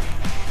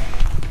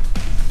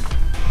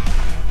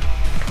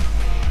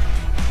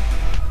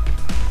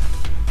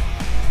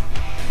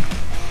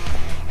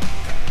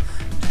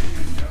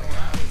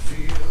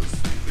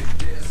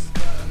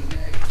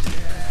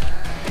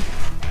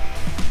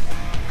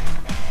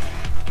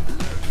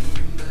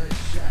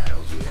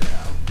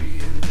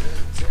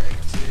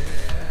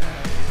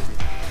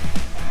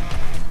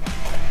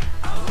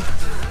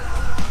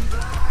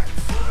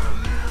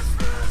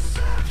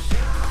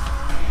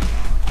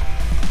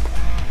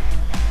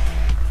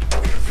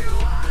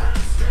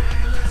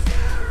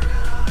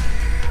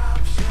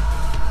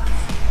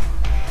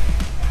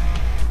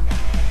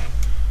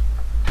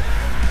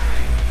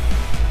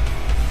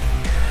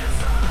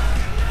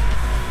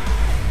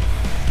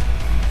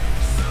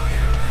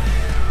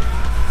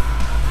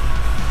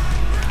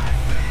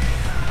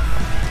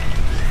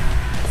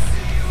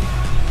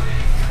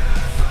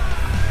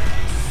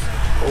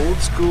 Old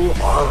school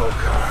auto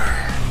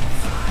car.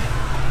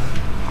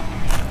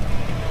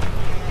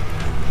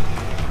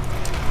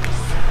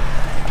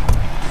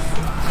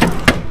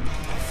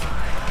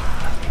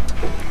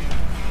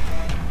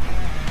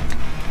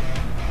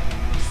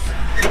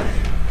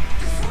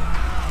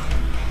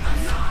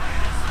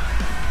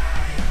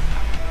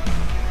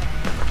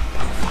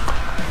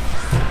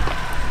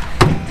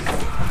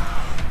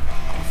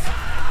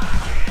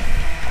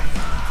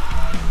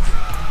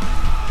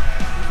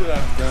 Look at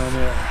that down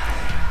there.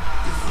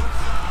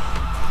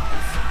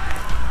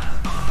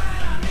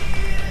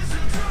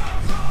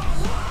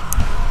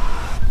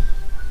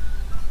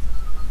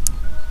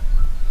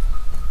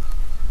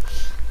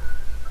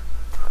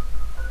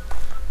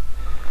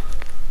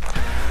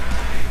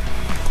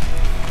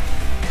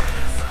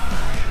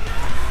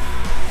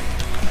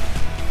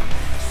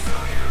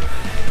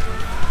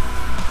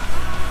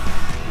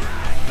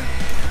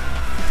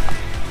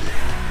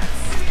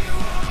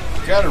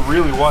 Gotta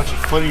really watch your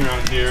footing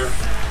around here.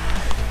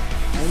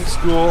 Old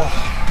school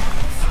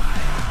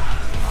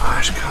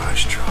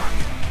Oshkosh truck.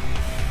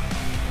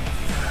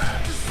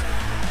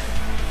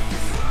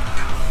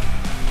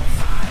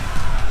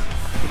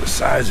 Look at the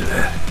size of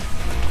it.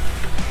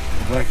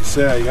 Like I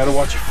said, you gotta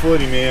watch your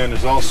footing, man.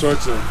 There's all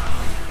sorts of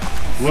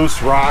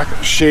loose rock,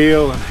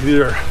 shale, and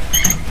either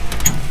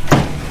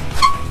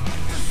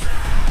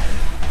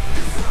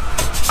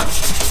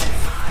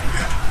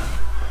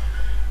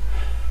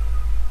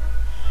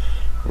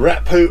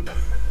rat poop.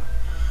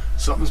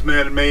 Something's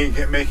mad at me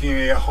making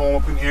a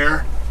home up in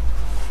here.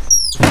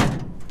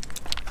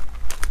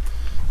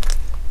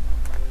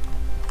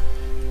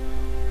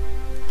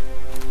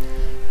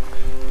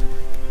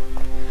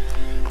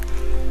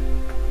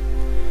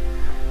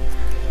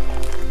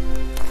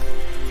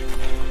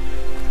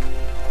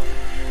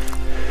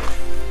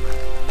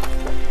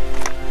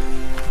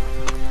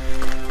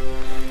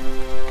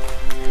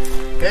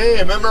 Hey,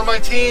 a member of my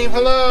team,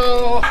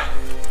 hello!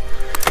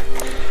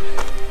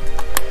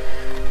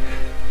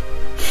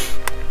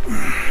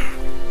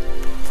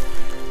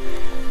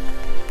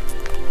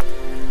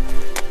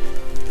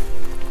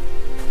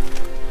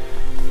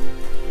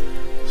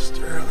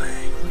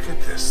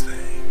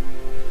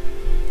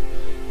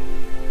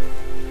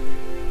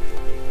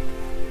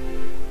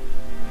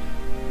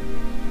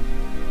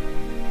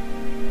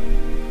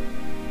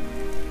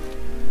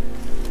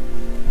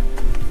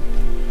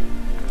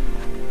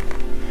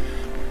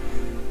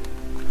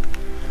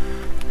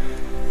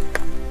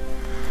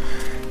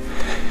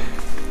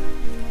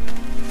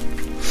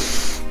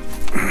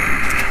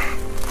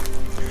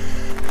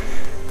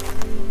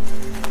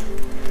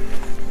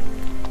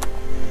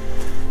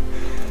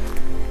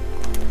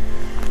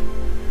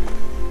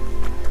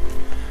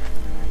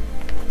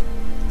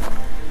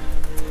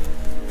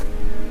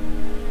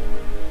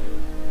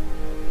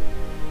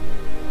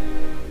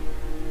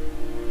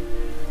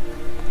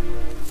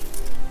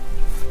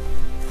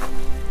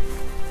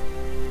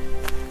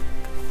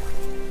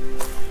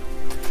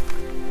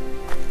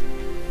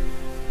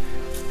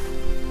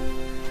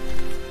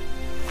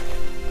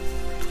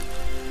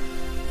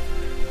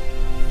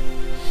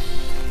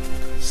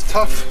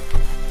 Tough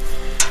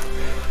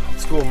old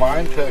school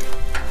mine pick.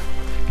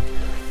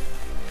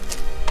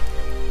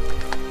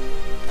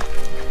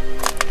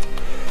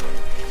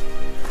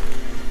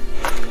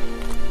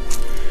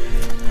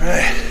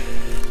 Alright,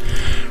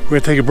 we're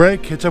gonna take a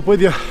break, catch up with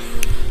you.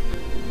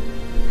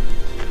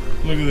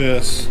 Look at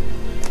this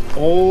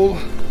old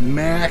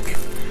Mack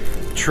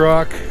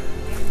truck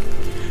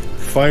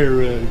fire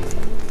rig.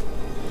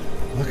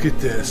 Look at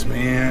this,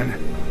 man.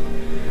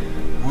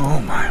 Oh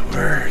my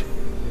word.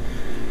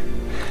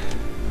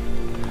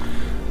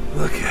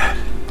 Look at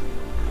it.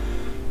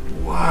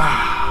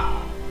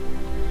 Wow.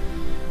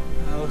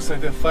 That looks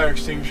like that fire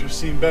extinguisher's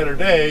seen better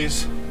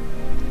days.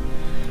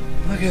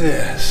 Look at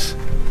this.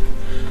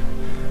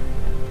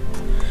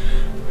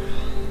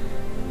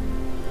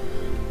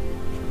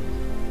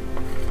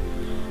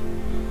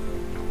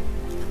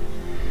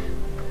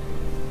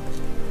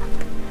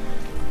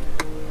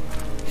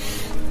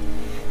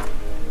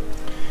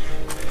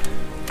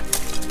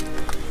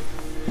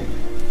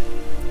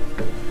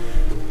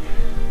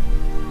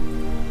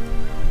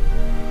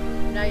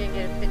 Now you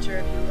get a picture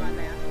of you on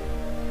that.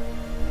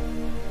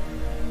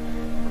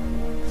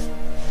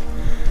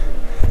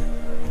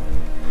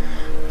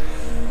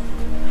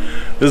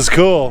 This is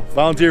cool.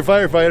 Volunteer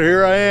firefighter,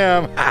 here I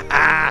am.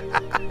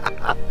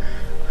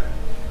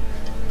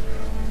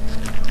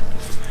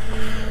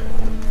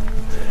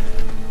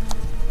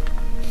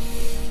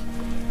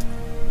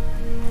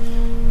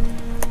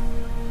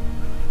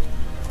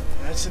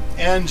 That's an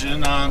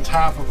engine on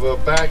top of a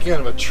back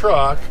end of a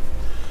truck.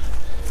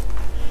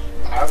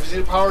 Obviously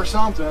to power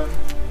something.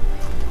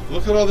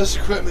 Look at all this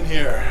equipment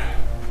here.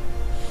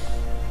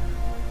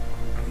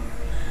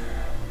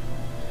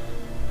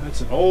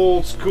 That's an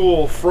old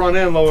school front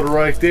end loader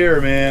right there,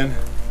 man.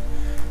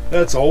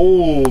 That's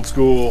old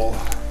school.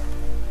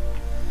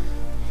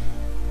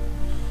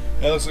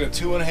 That looks like a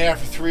 2.5 or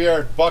 3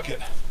 yard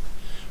bucket.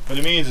 What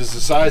it means is the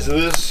size of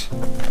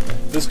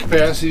this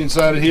capacity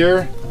inside of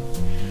here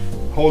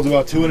holds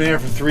about 2.5 or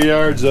 3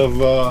 yards of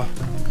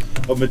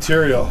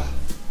material.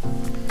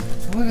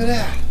 Look at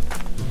that.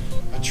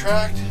 A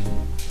tracked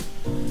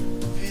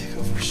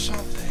vehicle for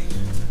something.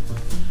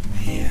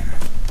 Man.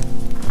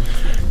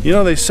 You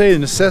know, they say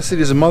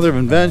necessity is the mother of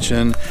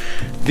invention.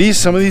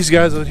 Some of these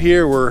guys out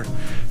here were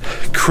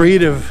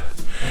creative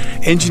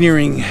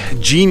engineering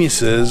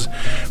geniuses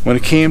when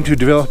it came to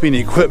developing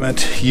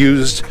equipment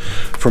used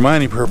for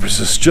mining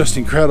purposes. Just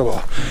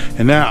incredible.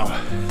 And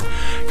now,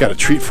 got a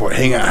treat for it.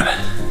 Hang on.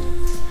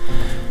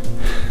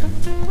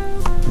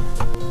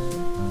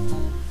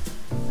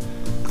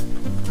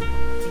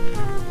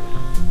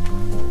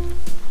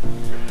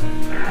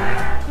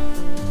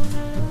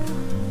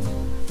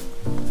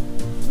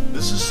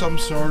 Some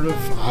sort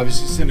of,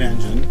 obviously it's an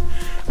engine.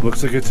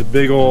 Looks like it's a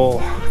big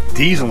old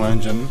diesel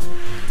engine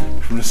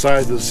from the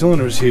sides of the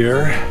cylinders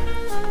here.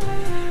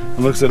 It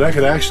looks like that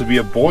could actually be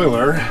a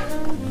boiler,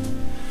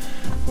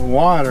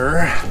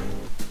 water,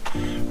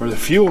 or the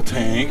fuel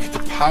tank to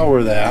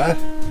power that.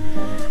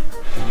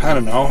 I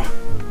don't know.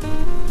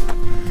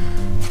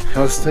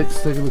 Let's take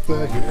a look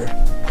back here.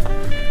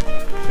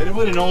 If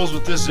anybody knows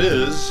what this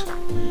is,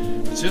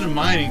 it's in a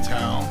mining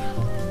town,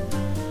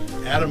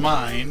 at a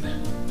mine.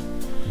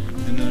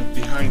 And then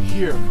behind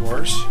here, of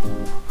course,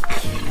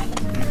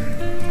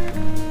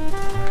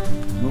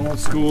 an old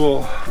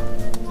school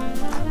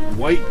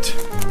white.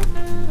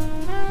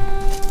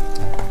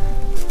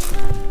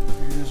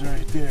 It is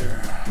right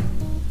there.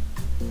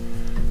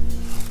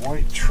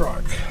 White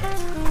truck.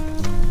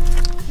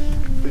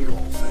 Big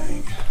old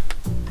thing.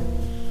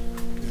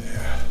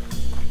 Yeah.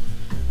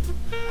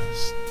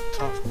 It's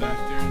tough back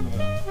there.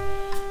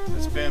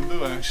 That's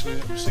bamboo, actually,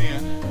 that we're seeing.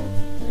 And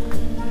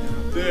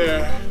up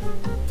there.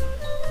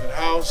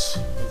 House,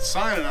 the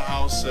sign in the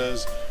house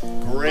says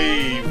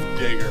grave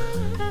digger.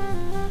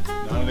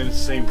 Now, I think it's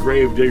the same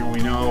grave digger we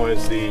know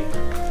as the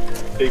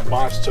big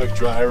box truck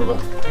driver,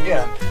 but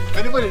again, if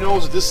anybody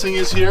knows what this thing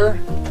is here,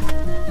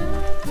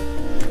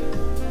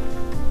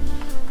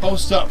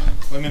 post up,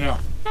 let me know.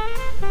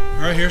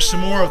 All right, here's some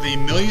more of the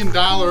 $1 million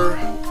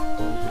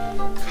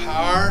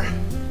car,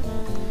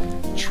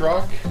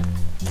 truck,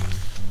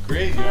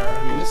 graveyard.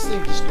 I mean, this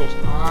thing just goes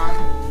on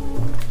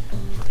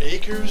for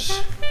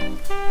acres.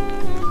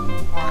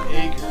 On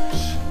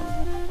acres.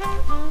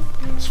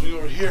 Let's swing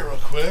over here real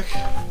quick.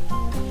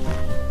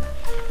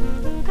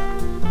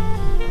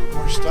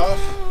 More stuff.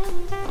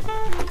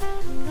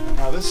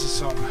 Now this is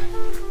some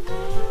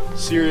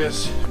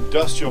serious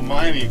industrial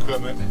mining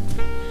equipment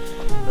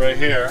right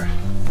here.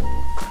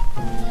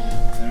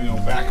 Then we go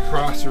back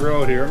across the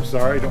road here. I'm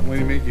sorry, don't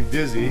want to make you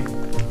dizzy. Look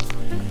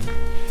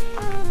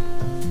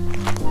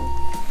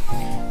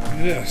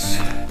at this.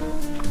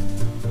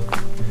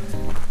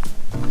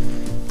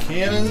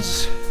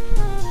 Cannons,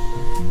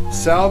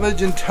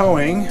 salvage and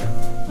towing.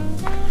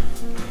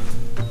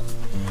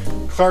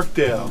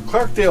 Clarkdale.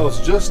 Clarkdale is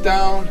just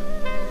down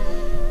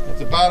at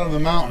the bottom of the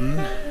mountain,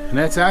 and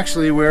that's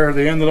actually where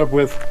they ended up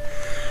with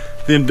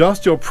the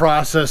industrial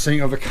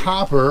processing of the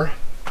copper.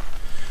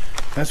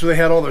 That's where they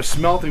had all their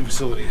smelting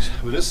facilities.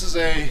 But this is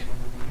a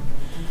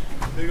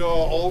big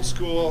old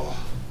school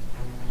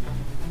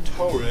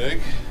tow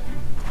rig,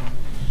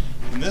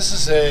 and this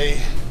is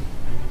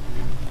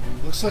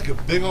looks like a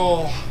big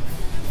old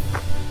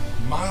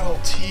Model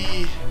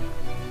T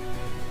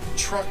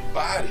truck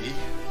body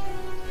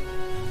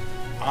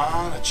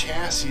on a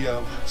chassis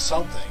of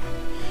something.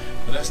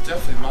 But that's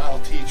definitely Model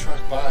T truck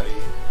body.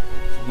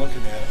 If I'm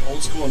looking at it,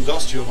 old school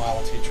industrial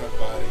Model T truck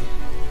body.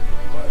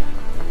 But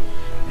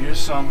here's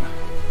some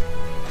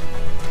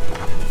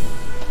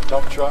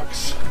dump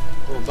trucks.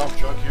 Little dump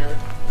truck here.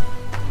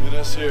 Look at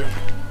this here.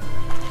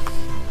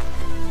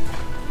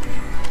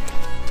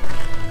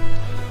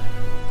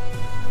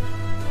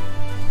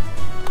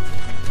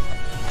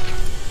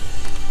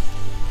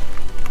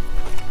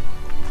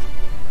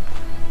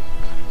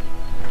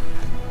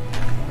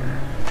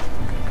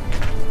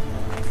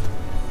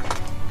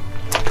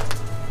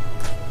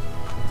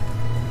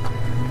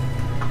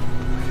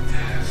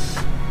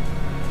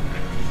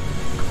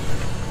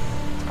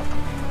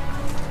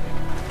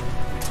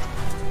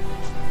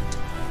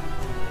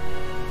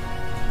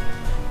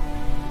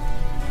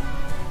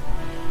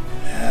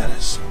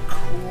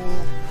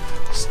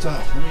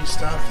 Stuff. Let me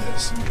stop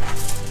this.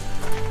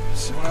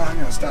 So I'm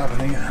gonna stop it.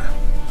 Hang on.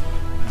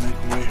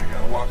 Make way here.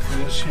 Gotta walk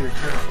through this here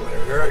carefully,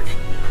 Eric.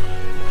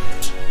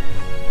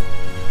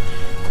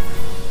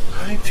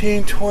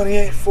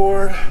 1928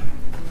 Ford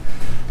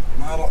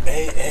Model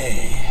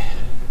AA.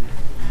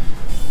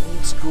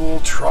 Old school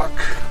truck.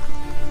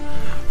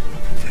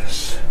 Look at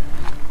this.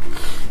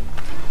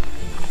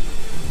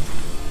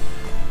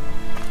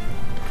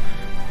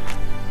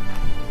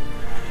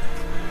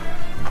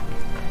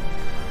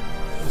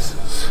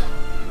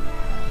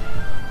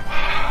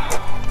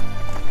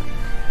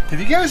 Have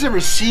you guys ever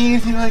seen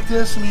anything like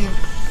this? I mean,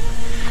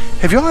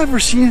 have y'all ever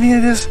seen anything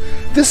like this?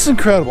 This is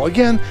incredible.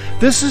 Again,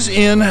 this is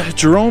in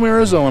Jerome,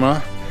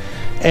 Arizona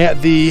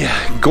at the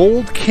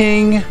Gold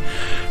King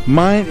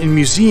Mine and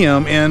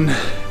Museum, and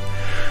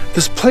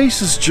this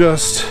place is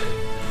just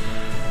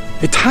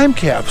a time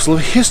capsule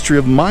of history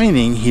of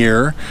mining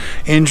here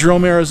in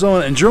Jerome,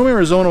 Arizona. And Jerome,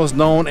 Arizona was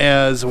known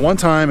as one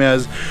time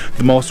as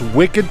the most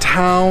wicked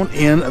town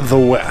in the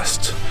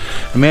West.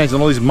 Imagine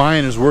all these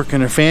miners working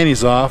their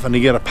fannies off, and they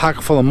get a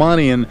pocket full of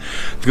money and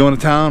they go into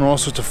town, all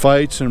sorts of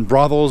fights and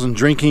brothels and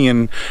drinking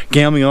and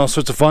gambling and all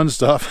sorts of fun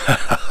stuff.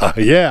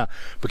 Yeah,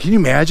 but can you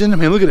imagine? I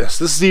mean, look at this.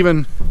 This is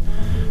even,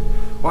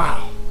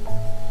 wow.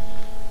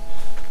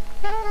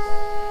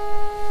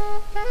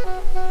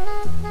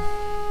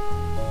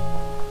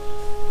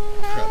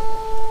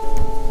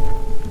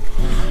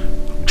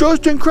 Incredible.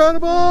 Just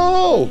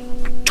incredible!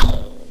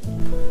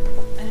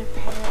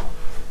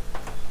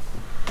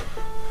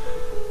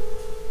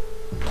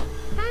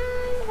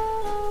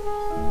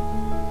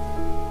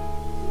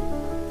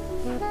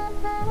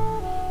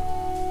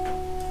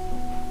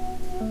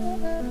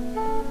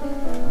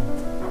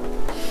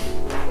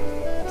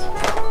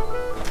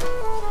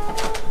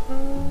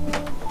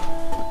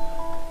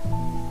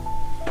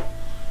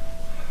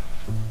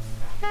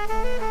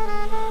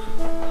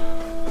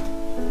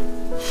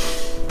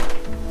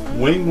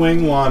 Wing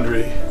Wing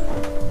Laundry.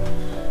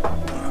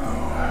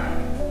 Wow.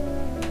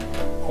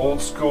 Old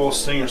school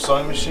Singer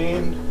sewing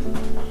machine.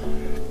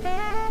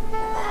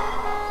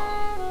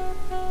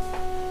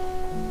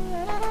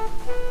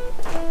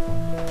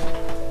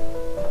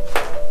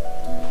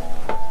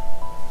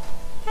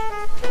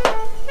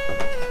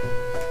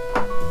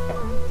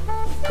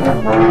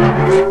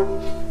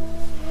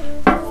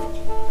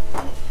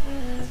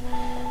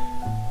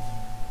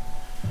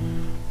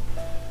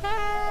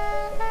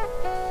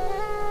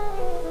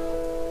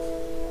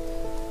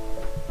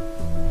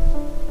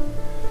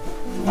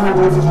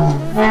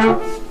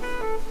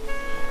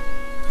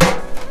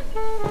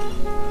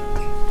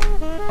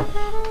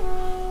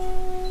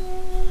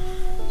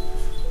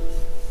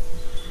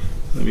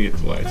 Let me get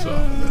the lights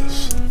off of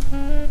this.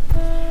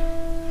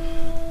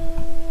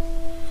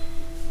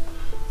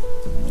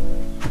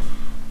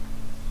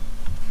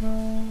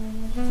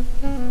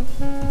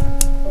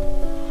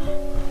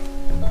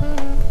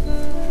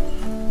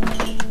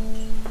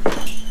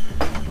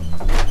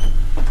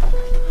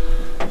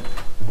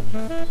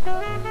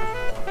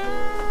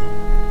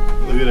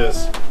 Look at this.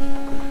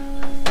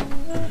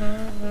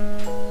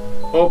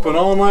 Open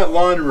all night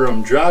laundry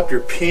room. Drop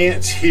your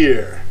pants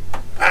here.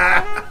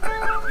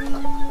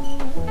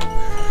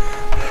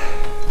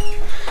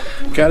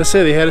 Gotta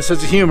say, they had a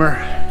sense of humor.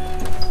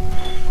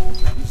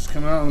 Just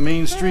coming out on the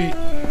main street.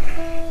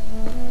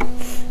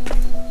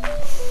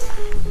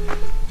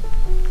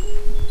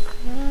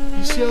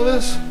 You see all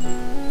this?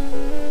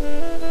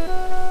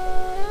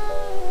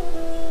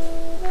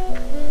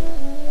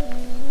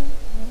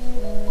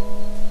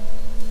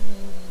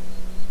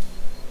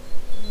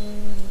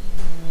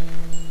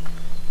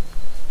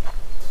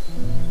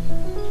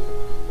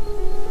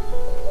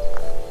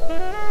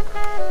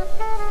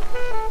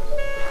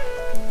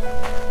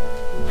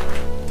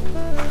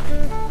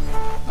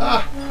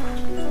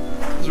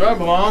 Right,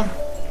 Mom.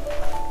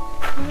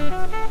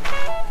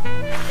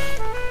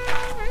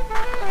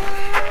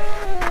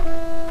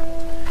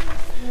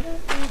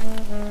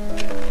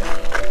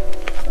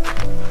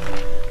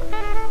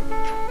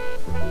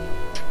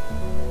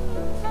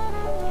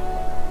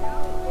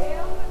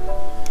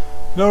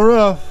 No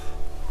rough.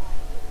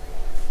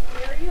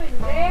 Are you in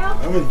jail?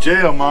 I'm in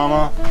jail,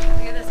 Mama. Look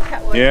at this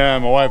pet wood. Yeah,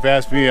 my wife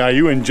asked me, "Are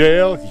you in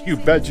jail?" You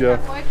betcha.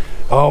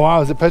 Oh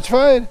wow, is it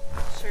petrified?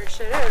 Sure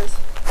shit is.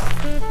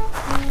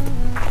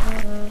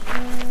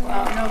 Well,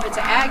 I don't know if it's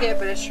agate,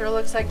 but it sure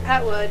looks like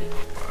pet wood.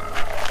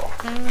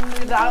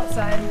 Look at the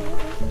outside.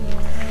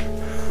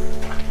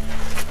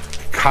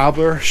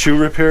 cobbler shoe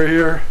repair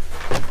here.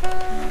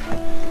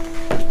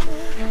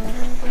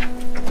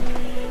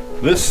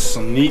 This is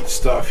some neat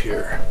stuff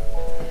here.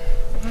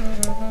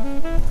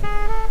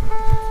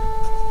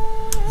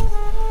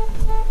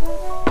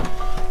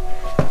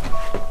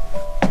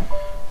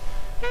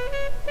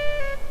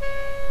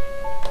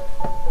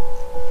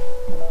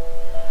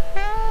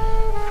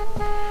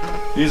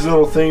 These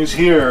little things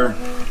here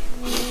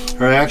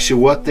are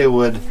actually what they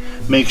would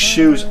make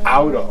shoes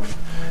out of.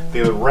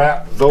 They would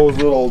wrap those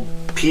little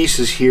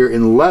pieces here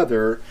in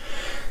leather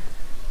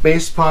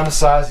based upon the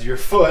size of your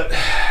foot.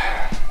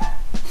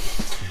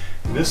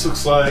 And this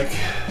looks like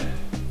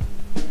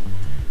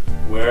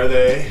where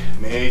they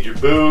made your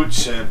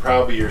boots and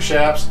probably your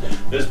chaps.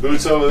 There's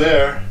boots over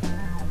there.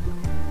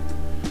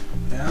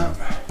 Yeah.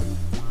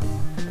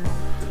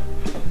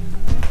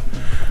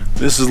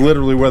 This is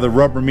literally where the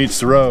rubber meets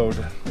the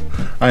road.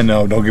 I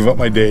know, don't give up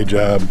my day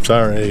job,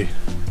 sorry.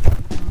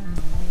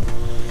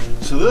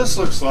 So this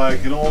looks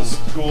like an old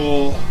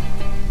school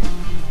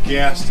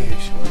gas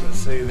station, what does it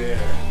say there?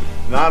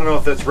 Now I don't know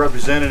if that's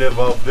representative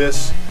of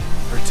this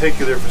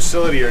particular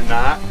facility or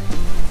not,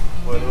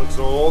 but it looks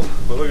old.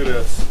 But look at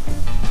this.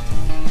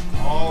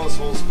 All this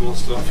old school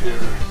stuff here.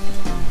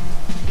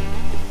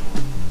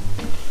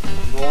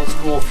 Old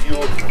school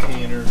fuel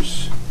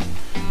containers,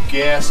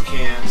 gas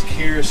cans,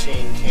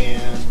 kerosene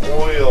cans,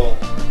 oil,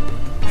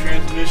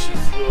 transmission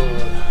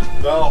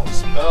fluid,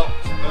 belts.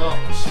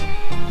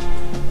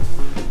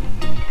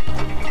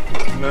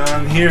 And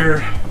on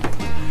here,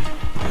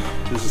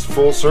 this is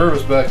full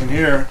service back in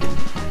here.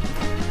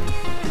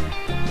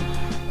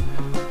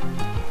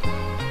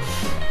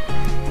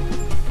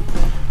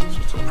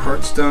 So some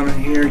parts down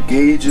in here,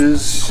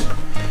 gauges,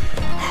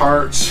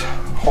 hearts,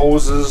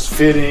 hoses,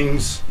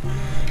 fittings,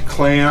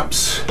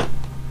 clamps.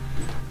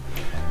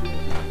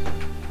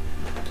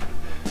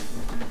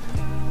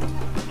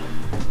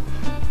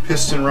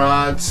 Piston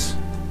rods,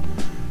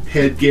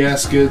 head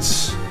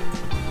gaskets,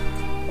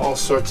 all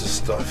sorts of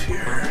stuff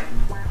here.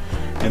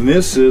 And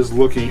this is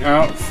looking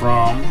out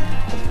from,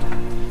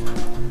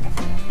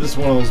 this is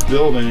one of those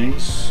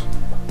buildings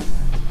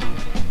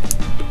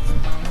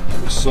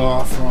we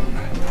saw from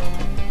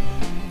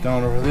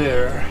down over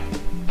there.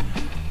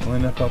 We'll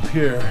end up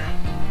here.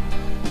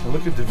 But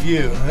look at the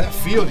view. That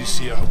field you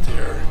see out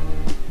there,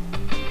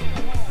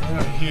 right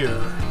out here,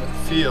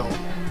 that field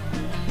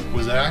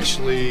was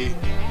actually,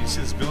 you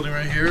see this building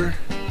right here?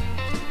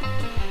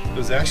 It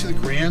was actually the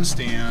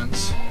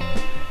grandstands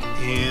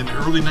in the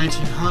early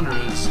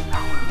 1900s.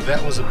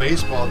 That was a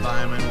baseball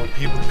diamond where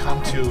people would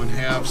come to and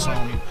have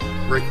some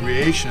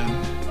recreation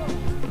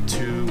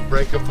to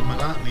break up the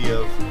monotony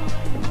of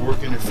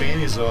working their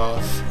fannies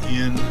off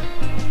in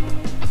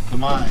the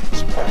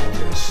mines.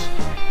 Practice.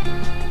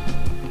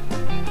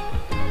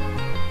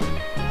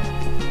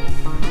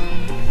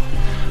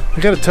 I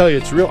gotta tell you,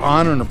 it's a real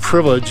honor and a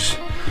privilege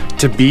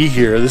to be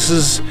here. This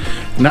is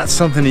not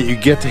something that you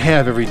get to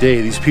have every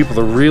day. These people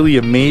are really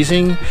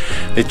amazing.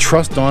 They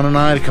trust Dawn and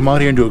I to come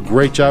out here and do a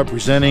great job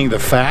presenting the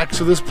facts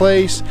of this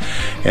place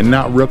and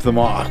not rip them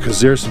off,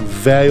 because there's some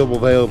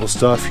valuable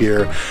stuff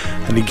here.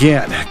 And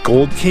again,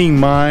 Gold King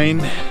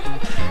Mine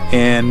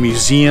and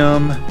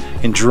Museum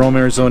in Jerome,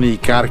 Arizona, you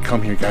gotta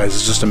come here, guys.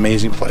 It's just an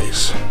amazing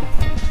place.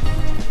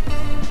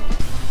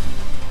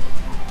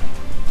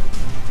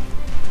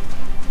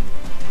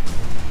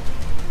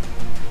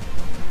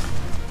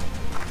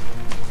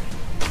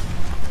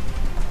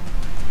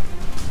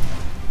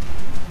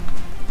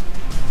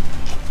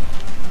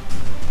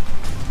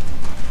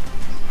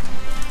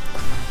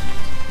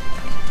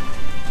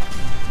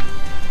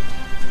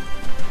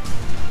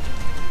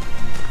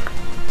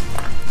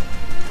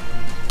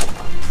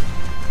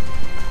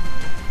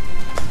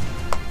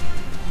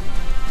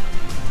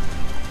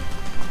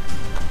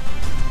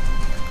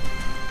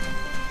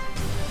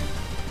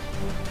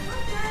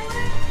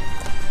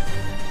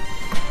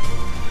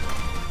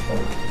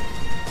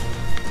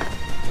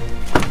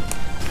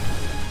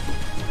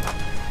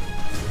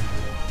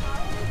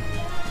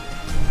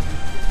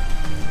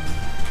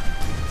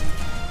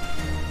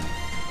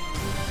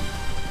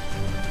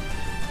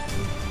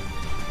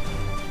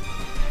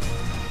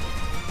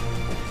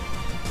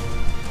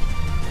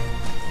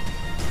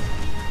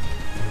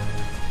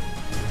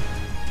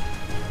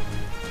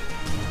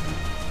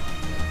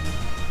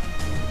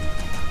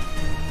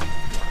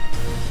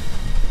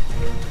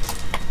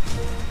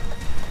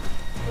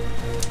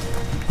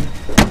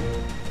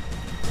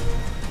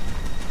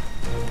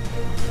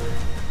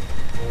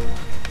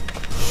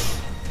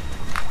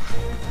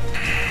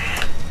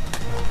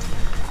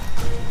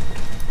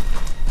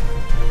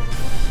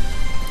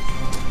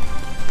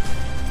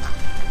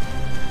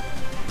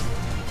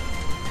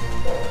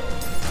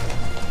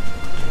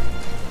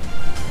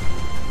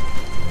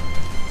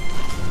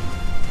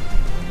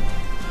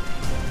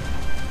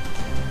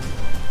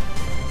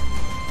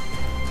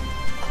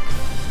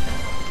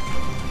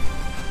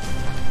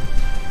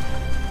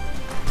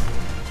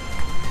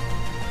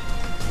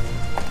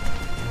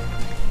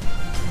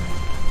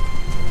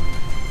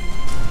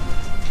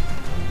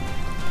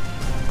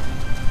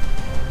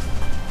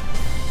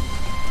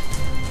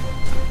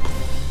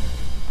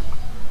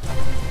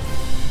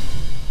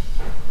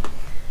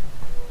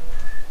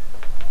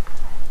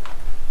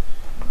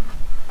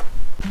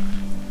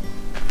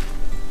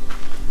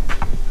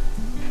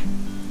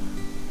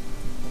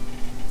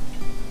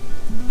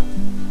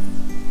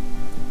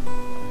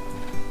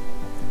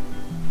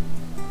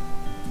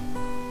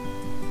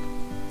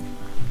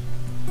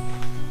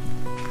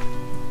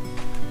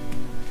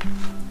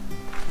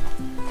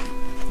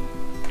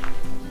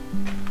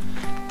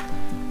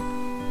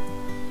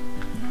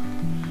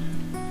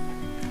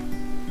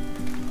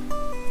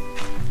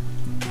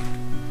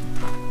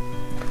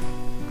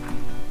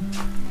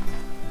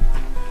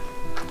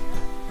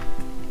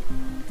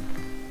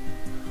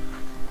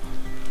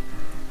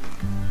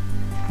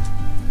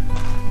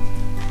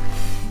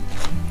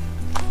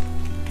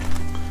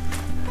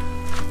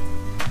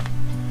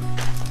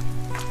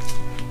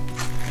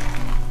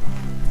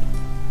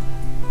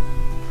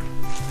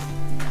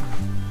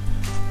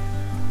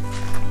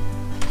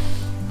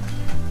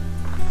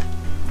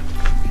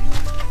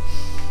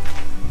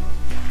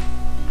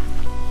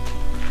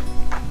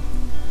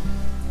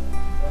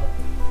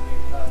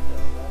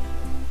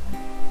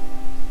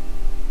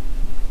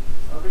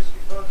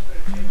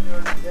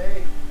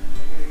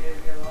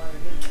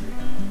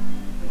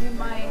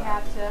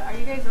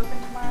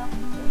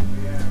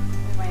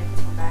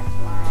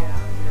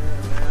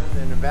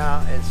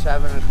 about at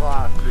 7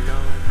 o'clock.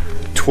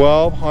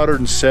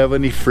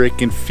 1,270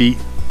 freaking feet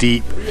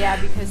deep. Yeah,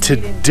 because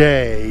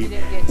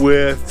today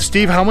with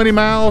Steve. How many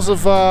miles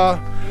of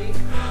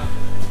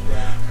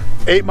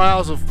 8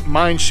 miles of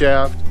mine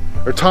shaft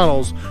or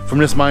tunnels from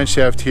this mine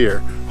shaft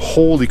here.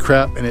 Holy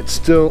crap, and it's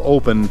still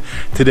open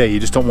today. You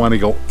just don't want to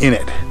go in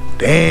it.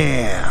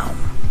 Damn.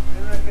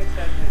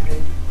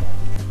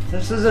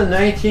 This is a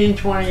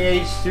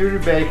 1928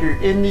 Studebaker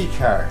Indy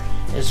car.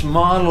 It's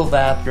modeled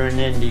after an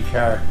Indy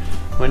car.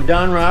 When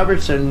Don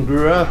Robertson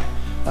grew up,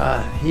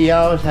 he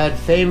always had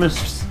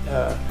famous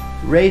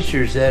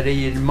racers that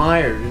he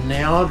admired, and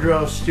they all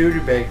drove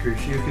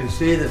Studebakers. You can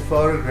see the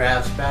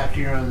photographs back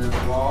here on this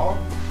wall.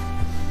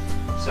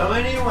 So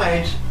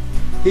anyways,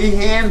 he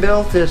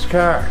hand-built this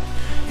car.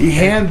 He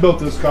hand-built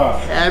this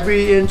car.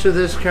 Every inch of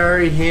this car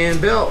he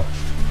hand-built.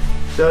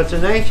 So it's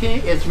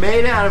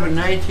made out of a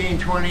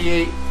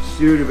 1928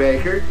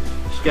 Studebaker.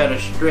 It's got a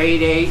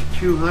straight 8,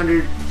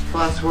 200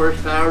 plus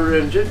horsepower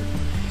engine,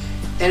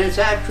 and it's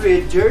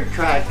actually a dirt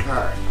track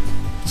car.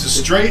 It's a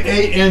straight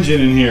 8 engine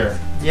in here.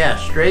 Yeah,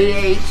 straight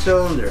 8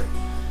 cylinder.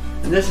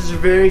 And this is a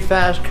very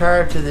fast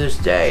car to this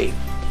day.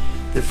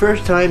 The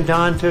first time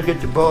Don took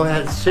it to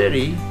Bullhead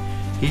City,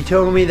 he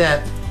told me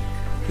that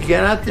he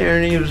got up there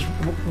and he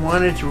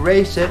wanted to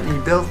race it, and he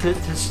built it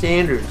to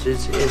standards.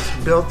 It's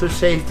built to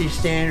safety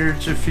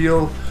standards, the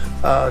fuel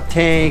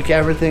tank,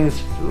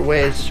 everything's the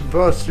way it's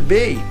supposed to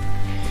be.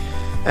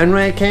 And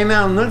when I came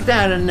out and looked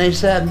at it, and they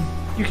said,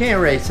 "You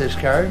can't race this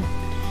car."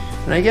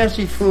 And I guess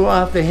he flew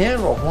off the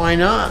handle. Why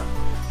not?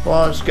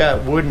 Well, it's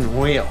got wooden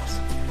wheels.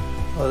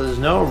 Well, there's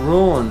no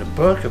rule in the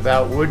book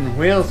about wooden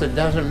wheels that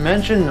doesn't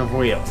mention the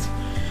wheels.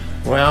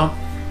 Well,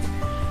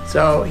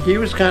 so he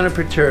was kind of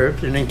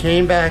perturbed, and he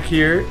came back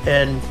here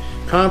and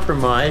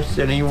compromised,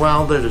 and he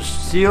welded a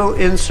steel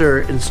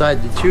insert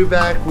inside the 2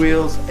 back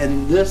wheels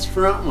and this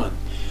front one.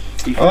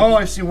 Oh,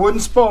 I see wooden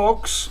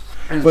spokes,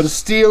 but a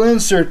steel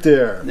insert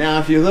there. Now,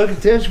 if you look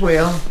at this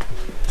wheel,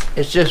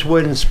 it's just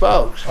wooden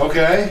spokes.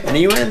 Okay. And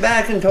he went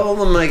back and told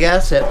them, I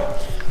guess,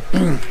 that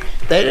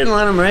they didn't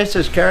let him race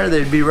this car,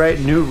 they'd be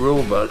writing new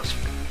rule books.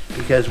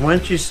 Because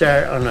once you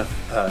start on a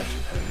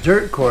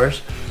dirt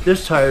course,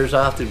 this tire's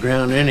off the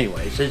ground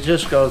anyways. It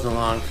just goes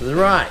along for the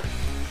ride.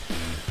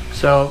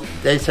 So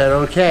they said,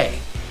 okay.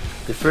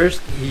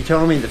 He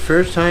told me the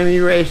first time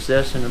he raced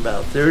this in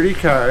about 30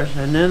 cars,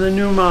 and then the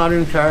new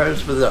modern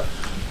cars with the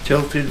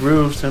tilted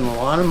roofs and a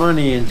lot of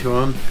money into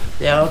them,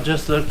 they all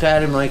just looked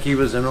at him like he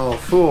was an old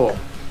fool.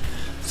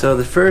 So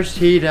the first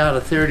heat out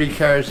of 30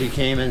 cars, he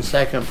came in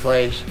second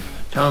place.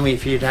 Told me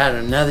if he'd had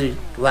another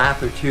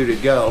lap or 2 to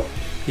go,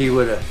 he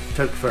would have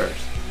took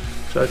first.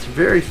 So it's a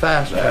very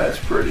fast car. That's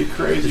pretty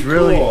crazy. It's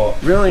really, cool.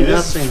 really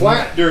This nothing. is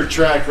flat dirt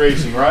track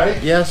racing,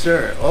 right? Yes,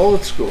 sir.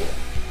 Old school.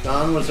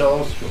 Don was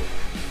old school.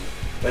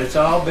 But it's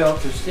all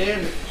built to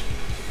standards.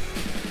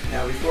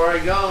 Now, before I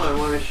go, I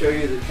want to show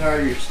you the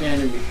car you're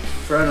standing in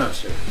front of,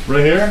 sir.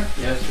 Right here?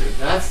 Yes, sir.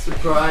 That's the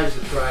prize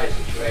of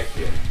prizes right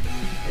there.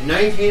 In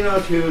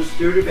 1902,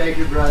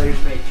 Studebaker brothers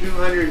made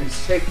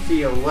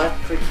 260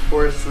 electric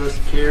horseless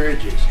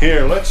carriages.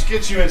 Here, let's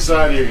get you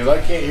inside here, because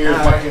I can't hear if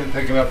I can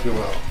pick it up too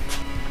well.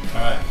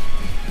 All right.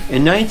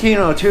 In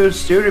 1902,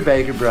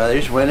 Studebaker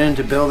brothers went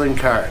into building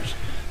cars.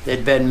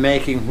 They'd been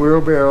making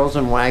wheelbarrows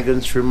and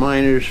wagons for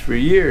miners for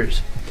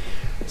years.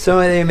 So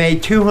they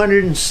made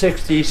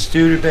 260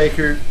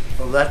 Studebaker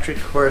electric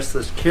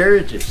horseless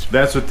carriages.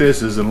 That's what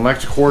this is, an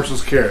electric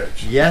horseless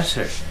carriage. Yes,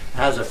 sir.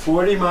 Has a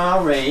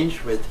 40-mile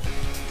range with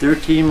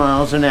 13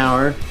 miles an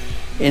hour.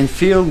 In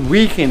field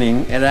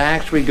weakening, it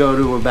actually go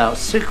to about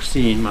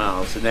 16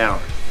 miles an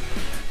hour.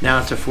 Now,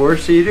 it's a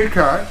 4-seater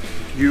car.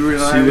 You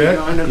and I are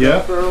going to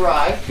go for a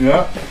ride.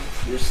 Yeah.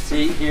 This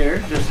seat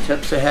here just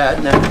tips ahead,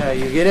 and that's how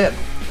you get in.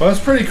 Well,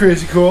 that's pretty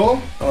crazy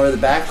cool. Or the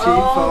back seat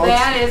folds. Oh,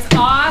 that is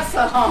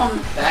awesome.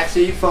 Back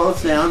seat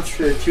folds down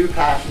to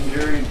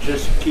 2-passenger and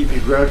just keep your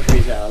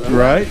groceries out of them.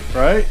 Right,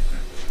 right.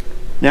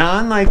 Now,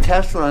 unlike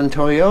Tesla and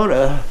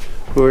Toyota,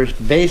 who are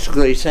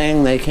basically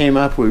saying they came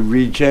up with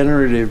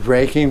regenerative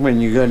braking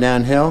when you go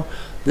downhill,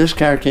 this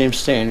car came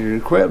standard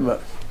equipment.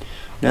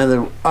 Now,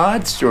 the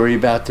odd story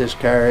about this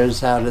car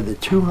is out of the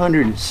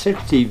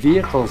 260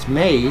 vehicles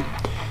made,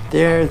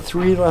 there are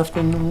 3 left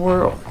in the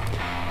world.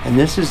 And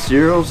this is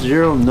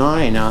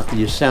 009 out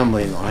the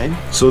assembly line.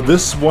 So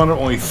this is one of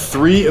only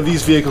 3 of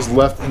these vehicles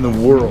left in the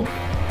world.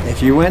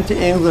 If you went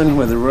to England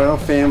where the royal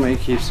family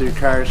keeps their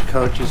cars,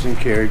 coaches, and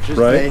carriages,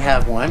 they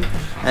have one.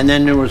 And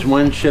then there was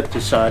one shipped to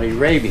Saudi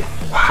Arabia.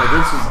 Wow. So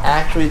this is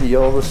actually the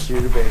oldest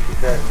Studebaker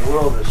car in the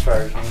world as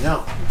far as we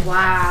know.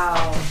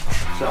 Wow.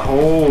 So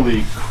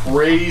holy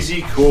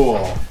crazy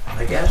cool.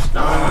 I guess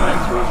Don went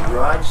to a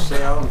garage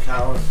sale in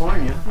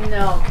California.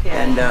 No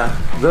kidding. And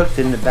looked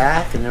in the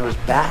back, and there was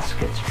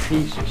baskets,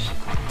 pieces,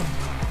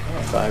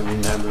 if I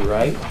remember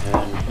right.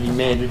 And he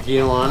made a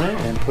deal on it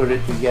and put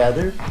it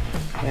together,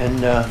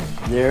 and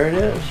there it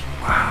is.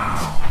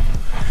 Wow.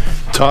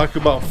 Talk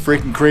about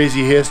freaking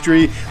crazy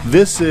history.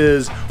 This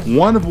is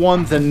one of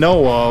one to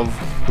know of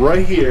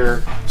right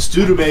here.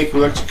 Studebaker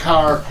electric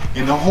car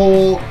in the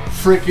whole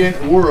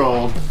freaking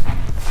world.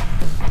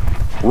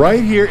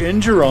 Right here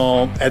in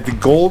Jerome at the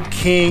Gold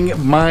King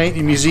Mine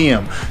and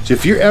Museum. So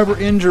if you're ever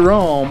in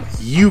Jerome,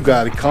 you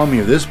gotta come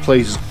here. This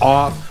place is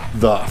off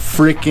the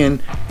freaking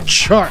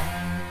chart.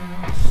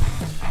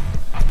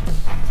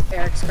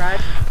 Eric's Garage.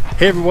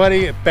 Hey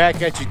everybody,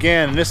 back at you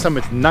again, and this time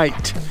it's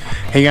night.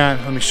 Hang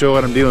on, let me show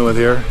what I'm dealing with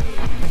here.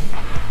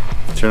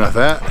 Turn off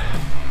that.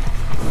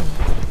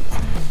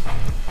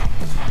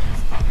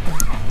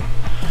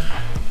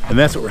 And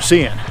that's what we're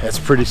seeing. That's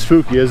pretty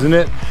spooky, isn't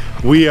it?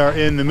 We are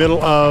in the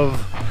middle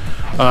of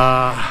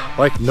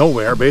like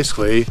nowhere,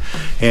 basically,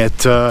 at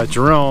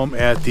Jerome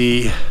at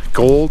the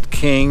Gold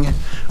King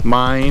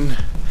Mine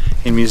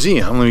and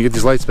Museum. Let me get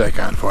these lights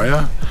back on for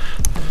you.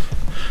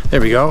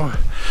 There we go.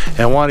 And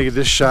I want to get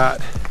this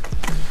shot.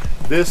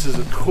 This is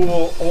a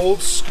cool,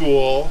 old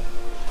school,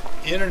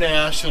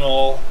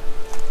 international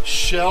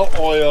Shell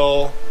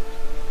oil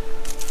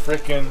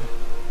frickin'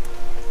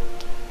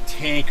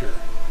 tanker.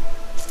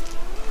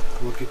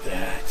 Look at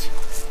that.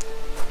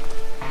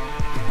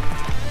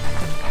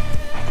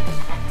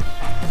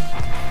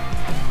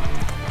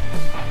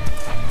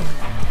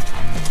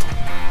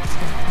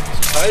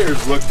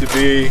 Tires look to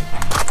be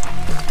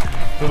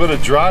a little bit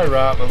of dry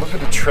rot, but look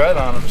at the tread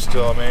on them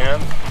still, man.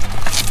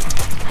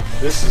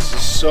 This is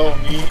just so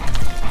neat.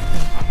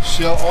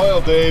 Shell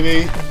oil,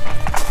 baby.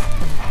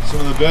 Some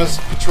of the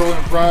best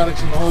petroleum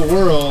products in the whole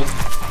world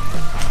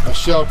are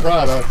Shell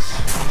products.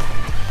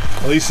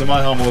 At least in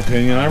my humble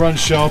opinion. I run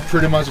Shell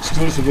pretty much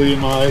exclusively in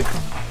my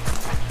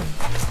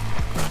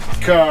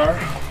car.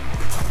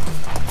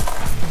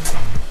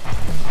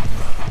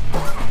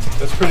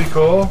 That's pretty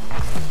cool.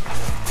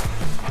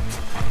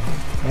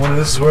 I wonder if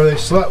this is where they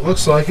slept.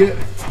 Looks like it.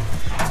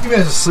 You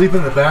guys are sleeping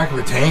in the back of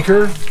the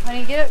tanker? How do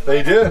you get it?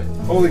 They did.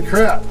 Holy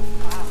crap.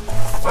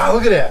 Wow,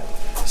 look at that.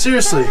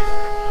 Seriously.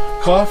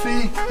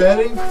 Coffee,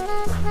 bedding.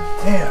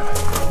 Man.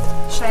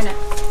 Shine it.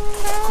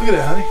 Look at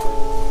that, honey.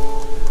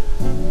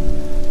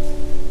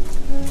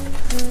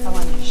 I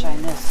wanted to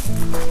shine this.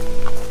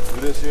 Look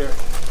at this here.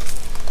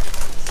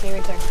 See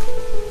right there.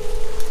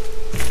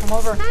 Come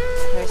over.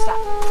 There, stop.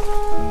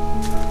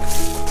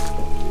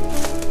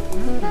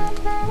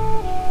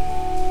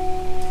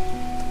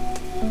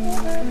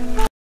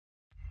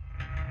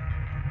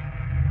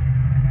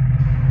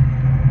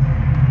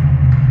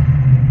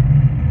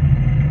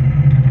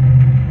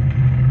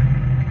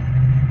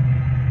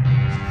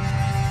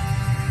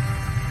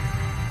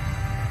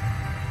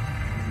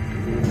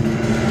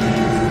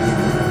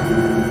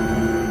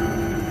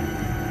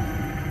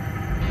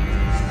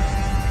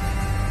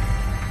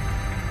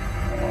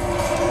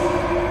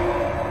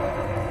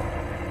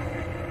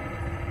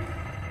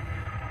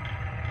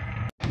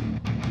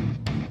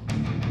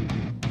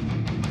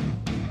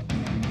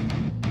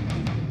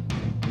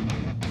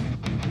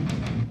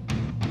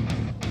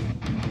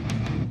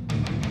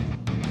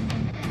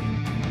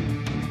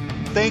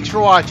 Thanks for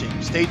watching.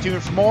 Stay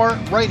tuned for more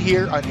right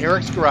here on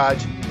Eric's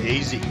Garage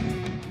AZ.